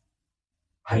out?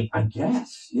 I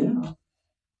guess, yeah.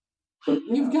 But,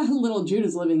 you've got a little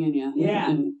Judas living in you.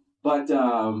 Yeah. But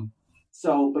it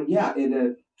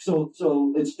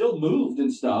still moved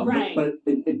and stuff. Right. But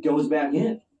it goes back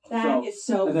in. That is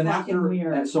so fucking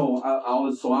weird. And so I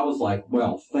was like,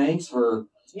 well, thanks for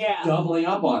doubling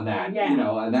up on that. Yeah. You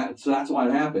know, and that's why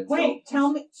it happened. Wait,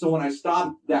 tell me. So when I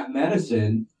stopped that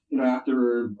medicine, you know,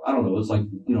 after I don't know, it was like,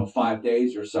 you know, 5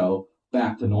 days or so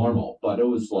back to normal. But it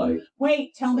was like,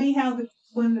 wait, tell me what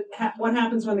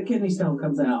happens when the kidney stone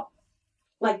comes out?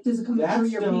 Like, does it come through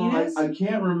your penis? I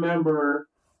can't remember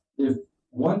if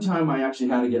one time I actually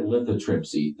had to get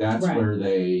lithotripsy. That's where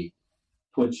they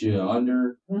put you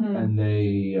under, and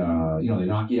they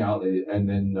knock you out, and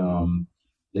then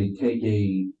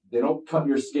they don't cut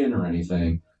your skin or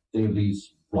anything. They have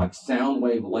these like sound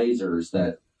wave lasers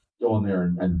that go in there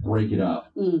and break it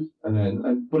up,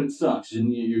 but it sucks,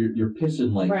 and you're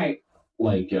pissing like I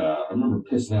remember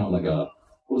pissing out like it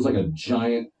was like a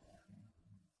giant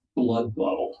blood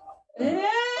bubble.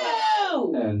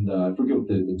 Ew! And I forget what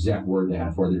the exact word they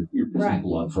had for it. You're pissing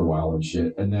blood for a while and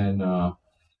shit, and then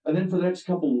for the next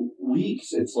couple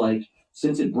weeks, it's like,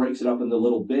 since it breaks it up into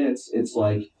little bits, it's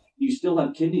like you still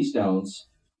have kidney stones.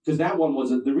 Because that one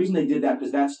the reason they did that,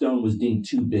 because that stone was deemed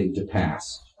too big to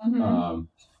pass. Mm-hmm.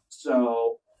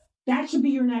 So that should be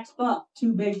your next book.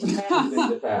 Too big to pass. Too big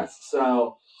to pass.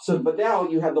 So, but now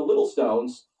you have the little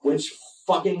stones, which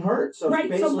fucking hurt. So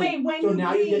basically,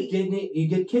 now you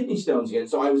get kidney stones again.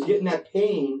 So I was getting that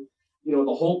pain. You know,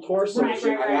 the whole torso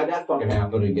shit. I had that fucking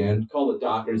happen again. Call the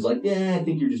doctor. He's like, yeah, I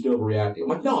think you're just overreacting. I'm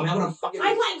like, no, I'm having a fucking...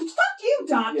 I'm like, fuck you,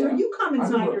 doctor. Yeah. You come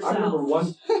inside yourself. I remember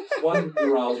one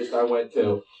urologist I went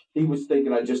to, he was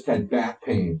thinking I just had back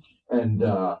pain. And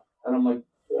I'm like,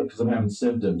 because I'm having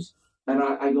symptoms. And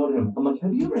I go to him, I'm like,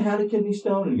 have you ever had a kidney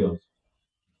stone? And he goes,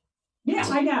 yeah,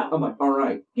 I know. I'm like, all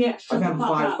right. Yeah, I've had them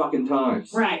 5 fucking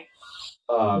times. Right.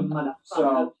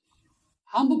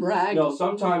 Humble brag. No,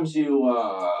 sometimes you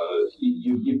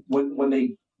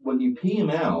when you pee them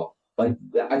out, like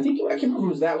I can't remember if it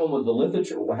was that one with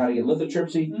the how to get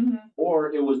lithotripsy,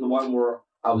 or it was the one where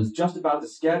I was just about to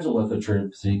schedule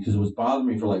lithotripsy because it was bothering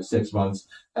me for like 6 months,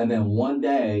 and then one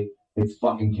day it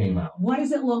fucking came out. What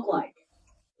does it look like?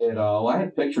 I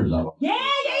had pictures of them. Yeah.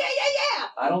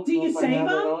 I don't Do know you if I save have it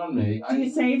them? on me. Do you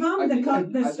save them?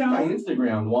 The stone? I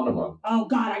Instagrammed one of them. Oh,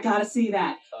 God, I got to see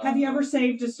that. Have you ever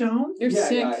saved a stone? You're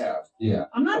sick. Yeah, I have. Yeah.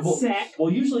 I'm not sick.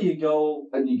 Well, usually you go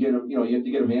and you get them, you have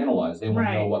to get them analyzed. They want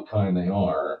to know what kind they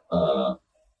are.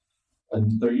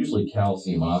 And they're usually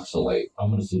calcium oxalate. I'm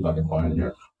going to see if I can find it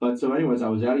here. But so anyways, I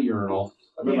was at a urinal.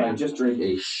 I remember I just drank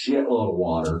a shitload of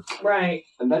water. Right.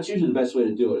 And that's usually the best way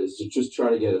to do it, is to just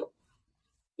try to get it,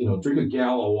 drink a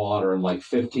gallon of water in like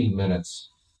 15 minutes.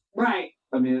 Right.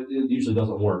 I mean, it usually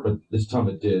doesn't work, but this time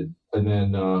it did. And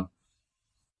then I'm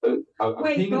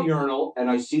peeing in the urinal, and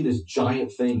I see this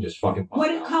giant thing just fucking pop out.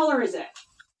 What color is it?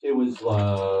 It was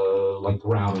like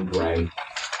brown and gray.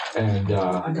 And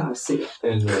I gotta see it.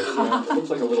 And it looks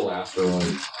like a little asteroid.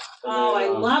 And I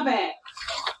love it.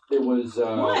 It was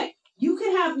what? You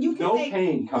can no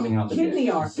pain coming out the dick. Kidney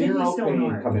art. Zero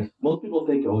pain coming. Most people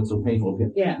think, it's so painful.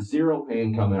 Yeah. Zero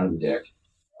pain coming out of the dick.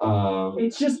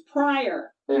 It's just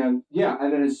prior. And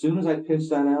then as soon as I piss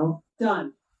that out,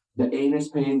 done. The anus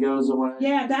pain goes away.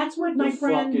 Yeah, that's what my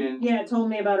friend told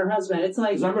me about her husband. It's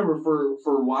like, because I remember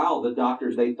for a while the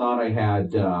doctors, they thought I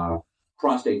had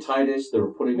prostatitis. They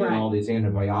were putting in all these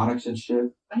antibiotics and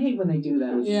shit. I hate when they do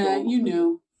that. Yeah, you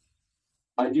knew.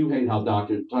 I do hate how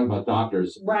talking about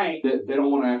doctors. Right. They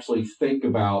don't want to actually think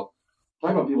about.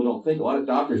 Talking about people don't think. A lot of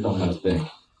doctors don't know how to think.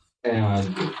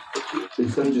 And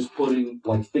instead of just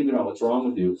thinking about what's wrong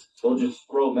with you, they'll just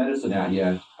throw medicine at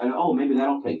you, and maybe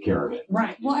that'll take care of it.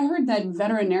 Right. Well, I heard that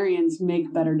veterinarians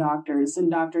make better doctors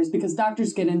because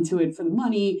doctors get into it for the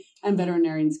money, and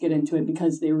veterinarians get into it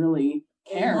because they really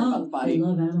care about the body. They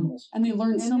love animals, and they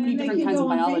learn so many different kinds of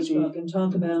biology. Facebook and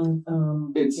talk about.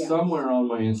 It's somewhere on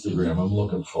my Instagram. I'm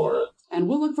looking for it, and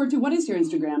we'll look forward to. What is your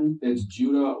Instagram? It's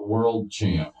Judah World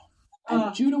Champ.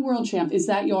 Judah World Champ. Is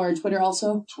that your Twitter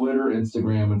also? Twitter,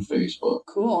 Instagram, and Facebook.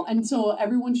 Cool. And so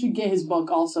everyone should get his book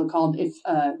also called If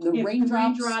the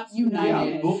Raindrops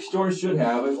United. Yeah, bookstores should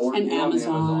have it, or and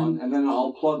Amazon. And then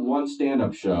I'll plug one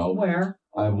stand-up show. Where?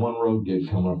 I have one road gig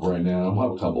coming up right now. I'll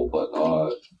have a couple, but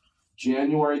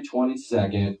January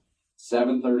 22nd,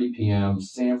 7:30 p.m.,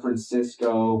 San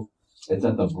Francisco. It's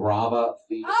at the Brava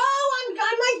Theater.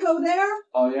 I might go there.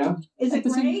 Oh, yeah? Is it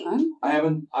great? I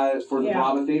haven't, for the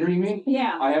Brava Theater, you mean?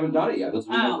 Yeah. I haven't done it yet. This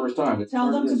will be my first time.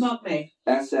 Tell them to book me.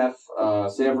 SF,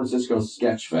 San Francisco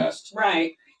Sketch Fest.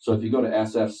 Right. So if you go to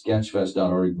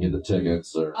sfsketchfest.org, you can get the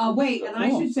tickets. Wait, and I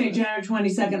should say January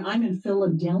 22nd, I'm in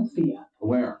Philadelphia.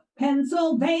 Where?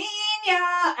 Pennsylvania,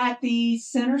 at the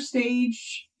Center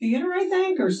Stage Theater, I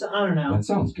think, or I don't know. That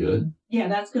sounds good. Yeah,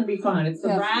 that's going to be fun. It's the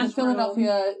Razz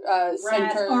Philadelphia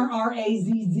Center.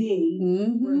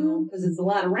 RRAZZ room, because it's a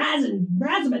lot of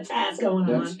razzmatazz going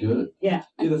on. That's good. Yeah.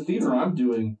 The theater I'm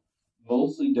doing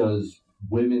mostly does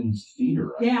women's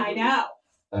theater. I know.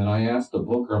 And I asked the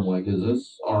booker, I'm like, is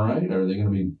this all right? Are they going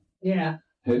to be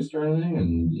pissed or anything?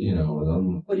 And,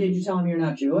 Well, did you tell him you're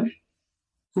not Jewish?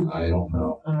 I don't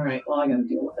know. All right. Well, I got to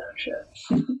deal with that shit.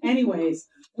 Anyways,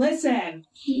 listen.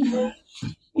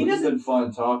 It's been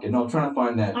fun talking. No, I'm trying to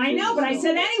find that. I know, but I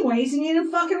said anyways, and you didn't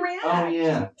fucking react. Oh,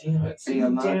 yeah. Damn it. See,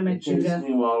 I'm not. Damn it, Judah. It takes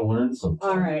me a while to learn something.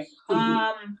 All right.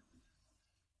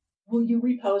 Will you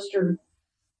repost or...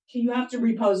 You have to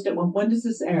repost it. When does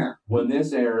this air? When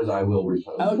this airs, I will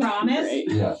repost. Oh, promise?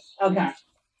 Yes. Okay.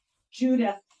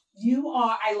 Judith,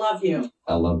 I love you.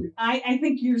 I love you. I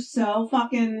think you're so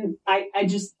fucking, I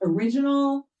just,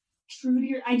 original, true to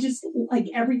your, I just like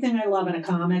everything I love in a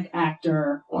comic,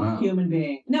 actor, human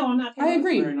being. No, I'm not kidding. I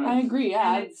agree. Nice. I agree. Yeah.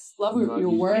 I love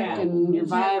your work and your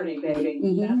vibe. Baby.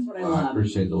 Mm-hmm. That's what I love. I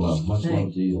appreciate the love. Much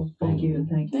love to you. Thank you.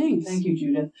 Thanks. Thank you,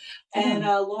 Judith. And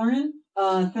Lauren,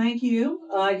 thank you.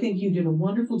 I think you did a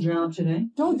wonderful job today.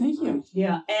 Oh, thank you.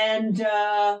 Yeah. And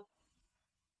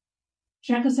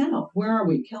check us out. Where are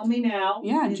we? Kill Me Now.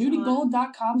 Yeah,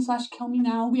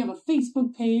 judygold.com/killmenow. We have a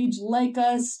Facebook page. Like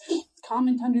us.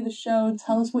 Comment under the show.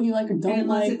 Tell us what you like or don't Unless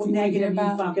like. It's what negative,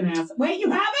 you fucking ass. Wait,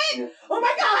 you haven't? Yeah. Oh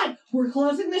my God! We're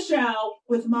closing the show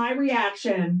with my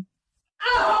reaction.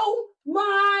 Oh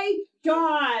my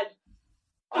God!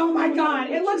 Oh my God!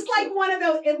 It looks like one of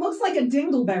those. It looks like a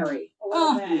dingleberry.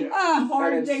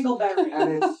 Hard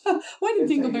dingleberry. Why do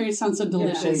dingleberries sound so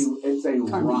delicious? It's a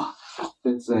rock.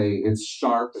 It's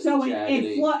sharp. So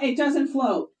it doesn't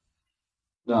float.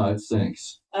 No, it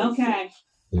sinks. Okay.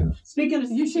 Yeah. Speaking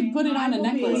of, You should put it on a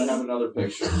necklace. But I have another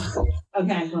picture.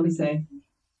 Okay, let me see.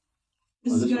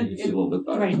 This is This good. one you can see a little bit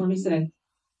better. Right, let me see.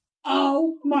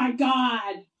 Oh my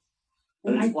God!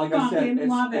 And it's, like I said,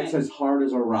 it's as hard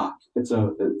as a rock. It's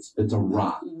a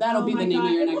rock. That'll be the name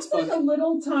of your next book. It looks like a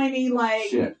little tiny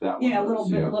Shit, that one. Yeah,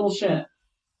 little shit.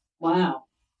 Wow.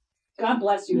 God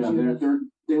bless you, Yeah, Judith.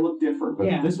 they look different,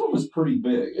 but this one was pretty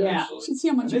big. Yeah. Actually. Should see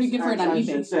how much you could get for it on eBay. I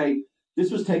should say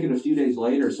this was taken a few days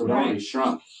later, so it already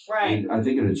shrunk. Right. And I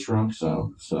think it had shrunk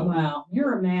so. Wow,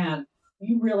 you're a man.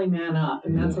 You really man up,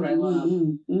 and that's what I love.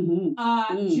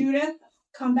 Judith,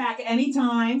 come back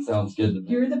anytime. Sounds good to me.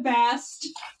 You're the best.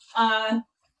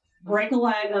 Break a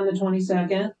leg on the 22nd.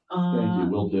 Thank you,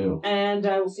 will do. And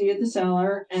I will see you at the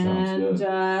cellar. Sounds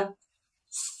good.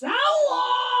 So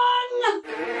long!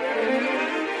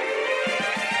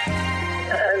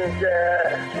 And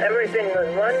everything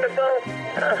was wonderful.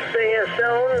 I'll see you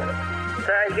soon.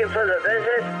 Thank you for the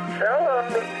visit. So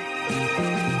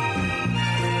long.